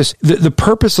reading through this. The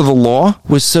purpose of the law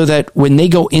was so that when they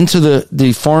go into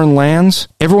the foreign lands,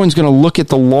 everyone's going to look at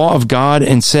the law of God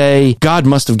and say, God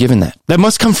must have given that. That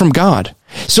must come from God.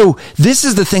 So this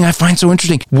is the thing I find so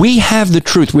interesting. We have the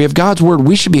truth. We have God's word.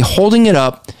 We should be holding it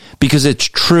up because it's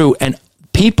true. And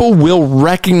people will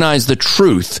recognize the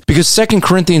truth because 2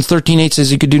 Corinthians 13:8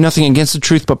 says you could do nothing against the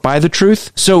truth but by the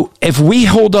truth. So if we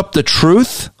hold up the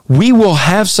truth, we will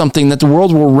have something that the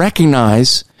world will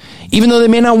recognize, even though they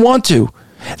may not want to.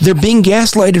 They're being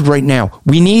gaslighted right now.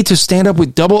 We need to stand up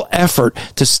with double effort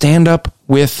to stand up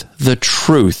with the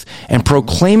truth and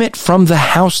proclaim it from the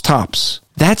housetops.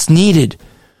 That's needed.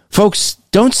 Folks,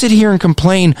 don't sit here and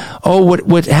complain, oh,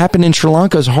 what happened in Sri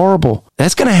Lanka is horrible.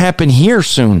 That's going to happen here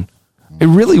soon. It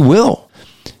really will.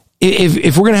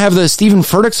 If we're going to have the Stephen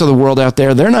Furticks of the world out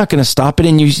there, they're not going to stop it.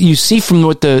 And you see from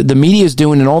what the media is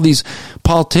doing and all these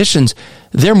politicians,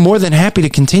 they're more than happy to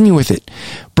continue with it.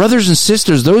 Brothers and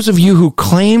sisters, those of you who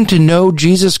claim to know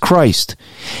Jesus Christ,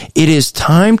 it is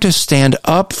time to stand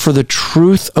up for the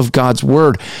truth of God's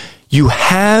word. You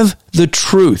have the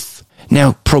truth.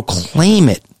 Now proclaim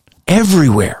it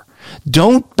everywhere.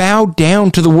 Don't bow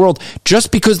down to the world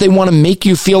just because they want to make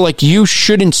you feel like you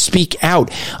shouldn't speak out.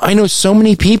 I know so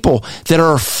many people that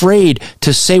are afraid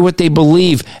to say what they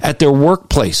believe at their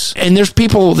workplace. And there's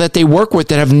people that they work with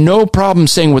that have no problem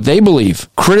saying what they believe,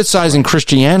 criticizing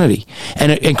Christianity.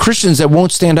 And Christians that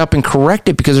won't stand up and correct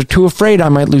it because they're too afraid I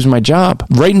might lose my job.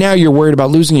 Right now you're worried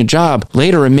about losing your job.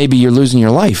 Later, and maybe you're losing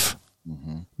your life.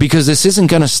 Because this isn't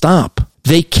going to stop.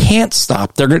 They can't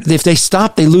stop. If they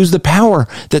stop, they lose the power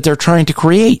that they're trying to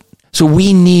create. So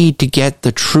we need to get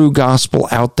the true gospel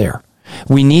out there.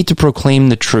 We need to proclaim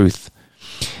the truth.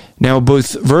 Now,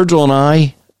 both Virgil and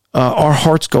I, our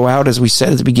hearts go out, as we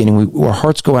said at the beginning, our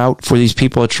hearts go out for these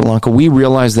people at Sri Lanka. We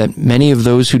realize that many of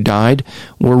those who died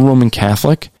were Roman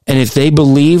Catholic. And if they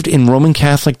believed in Roman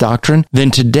Catholic doctrine,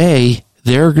 then today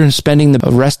they're going to spending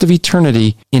the rest of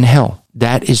eternity in hell.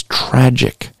 That is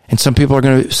tragic. And some people are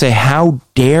going to say, how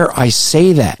dare I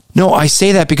say that? No, I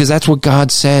say that because that's what God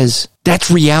says.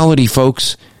 That's reality,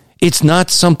 folks. It's not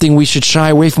something we should shy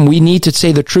away from. We need to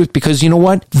say the truth because you know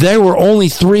what? There were only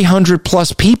 300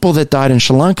 plus people that died in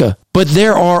Sri Lanka, but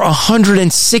there are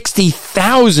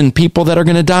 160,000 people that are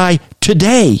going to die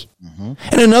today and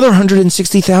another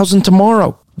 160,000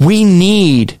 tomorrow. We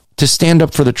need to stand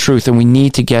up for the truth and we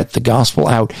need to get the gospel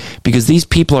out because these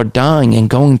people are dying and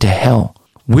going to hell.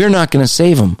 We're not going to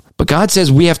save them. But God says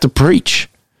we have to preach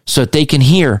so that they can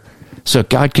hear, so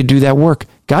God could do that work.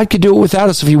 God could do it without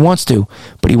us if he wants to,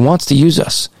 but he wants to use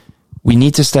us. We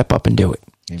need to step up and do it.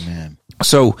 Amen.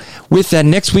 So with that,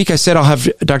 next week I said I'll have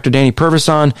Dr. Danny Purvis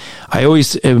on. I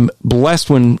always am blessed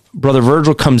when Brother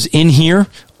Virgil comes in here.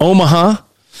 Omaha.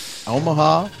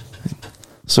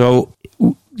 So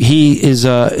he is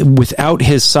without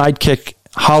his sidekick,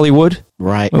 Hollywood.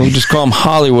 Right. We'll just call him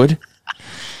Hollywood.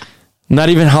 Not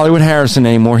even Hollywood Harrison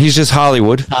anymore. He's just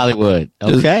Hollywood.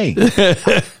 Okay.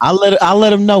 I'll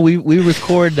let him know. We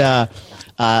record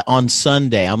on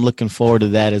Sunday. I'm looking forward to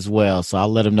that as well. So I'll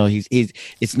let him know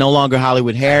it's no longer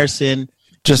Hollywood Harrison.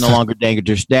 Just no longer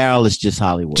Dangerous Daryl. It's just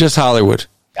Hollywood. Just Hollywood.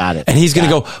 Got it. And he's going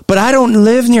to go, but I don't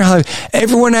live near Hollywood.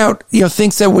 Everyone out,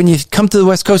 thinks that when you come to the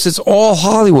West Coast, it's all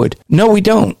Hollywood. No, we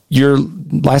don't. Your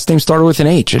last name started with an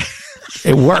H.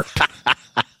 It worked.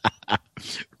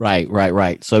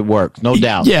 Right. So it worked, no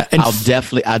doubt. Yeah, and I'll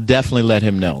definitely let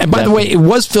him know. And by the way, it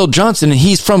was Phil Johnson, and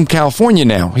he's from California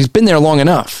now. He's been there long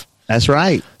enough. That's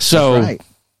right. So that's right.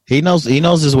 He knows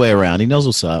his way around. He knows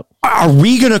what's up. Are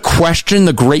we going to question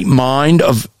the great mind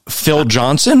of Phil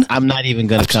Johnson? I'm not even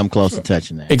going to come close to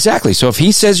touching that. Exactly. So if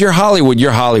he says you're Hollywood,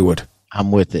 you're Hollywood.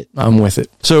 I'm with it.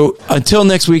 So until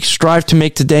next week, strive to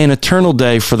make today an eternal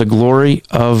day for the glory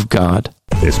of God.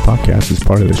 This podcast is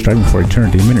part of the Striving for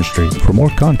Eternity ministry. For more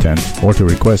content or to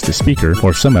request a speaker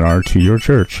or seminar to your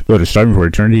church, go to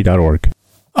strivingforeternity.org.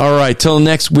 All right, till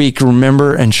next week,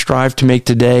 remember and strive to make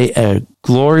today a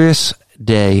glorious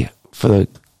day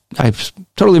I've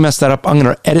totally messed that up. I'm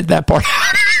going to edit that part.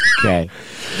 Okay.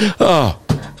 Oh,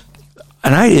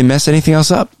 and I didn't mess anything else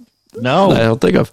up. No. I don't think of.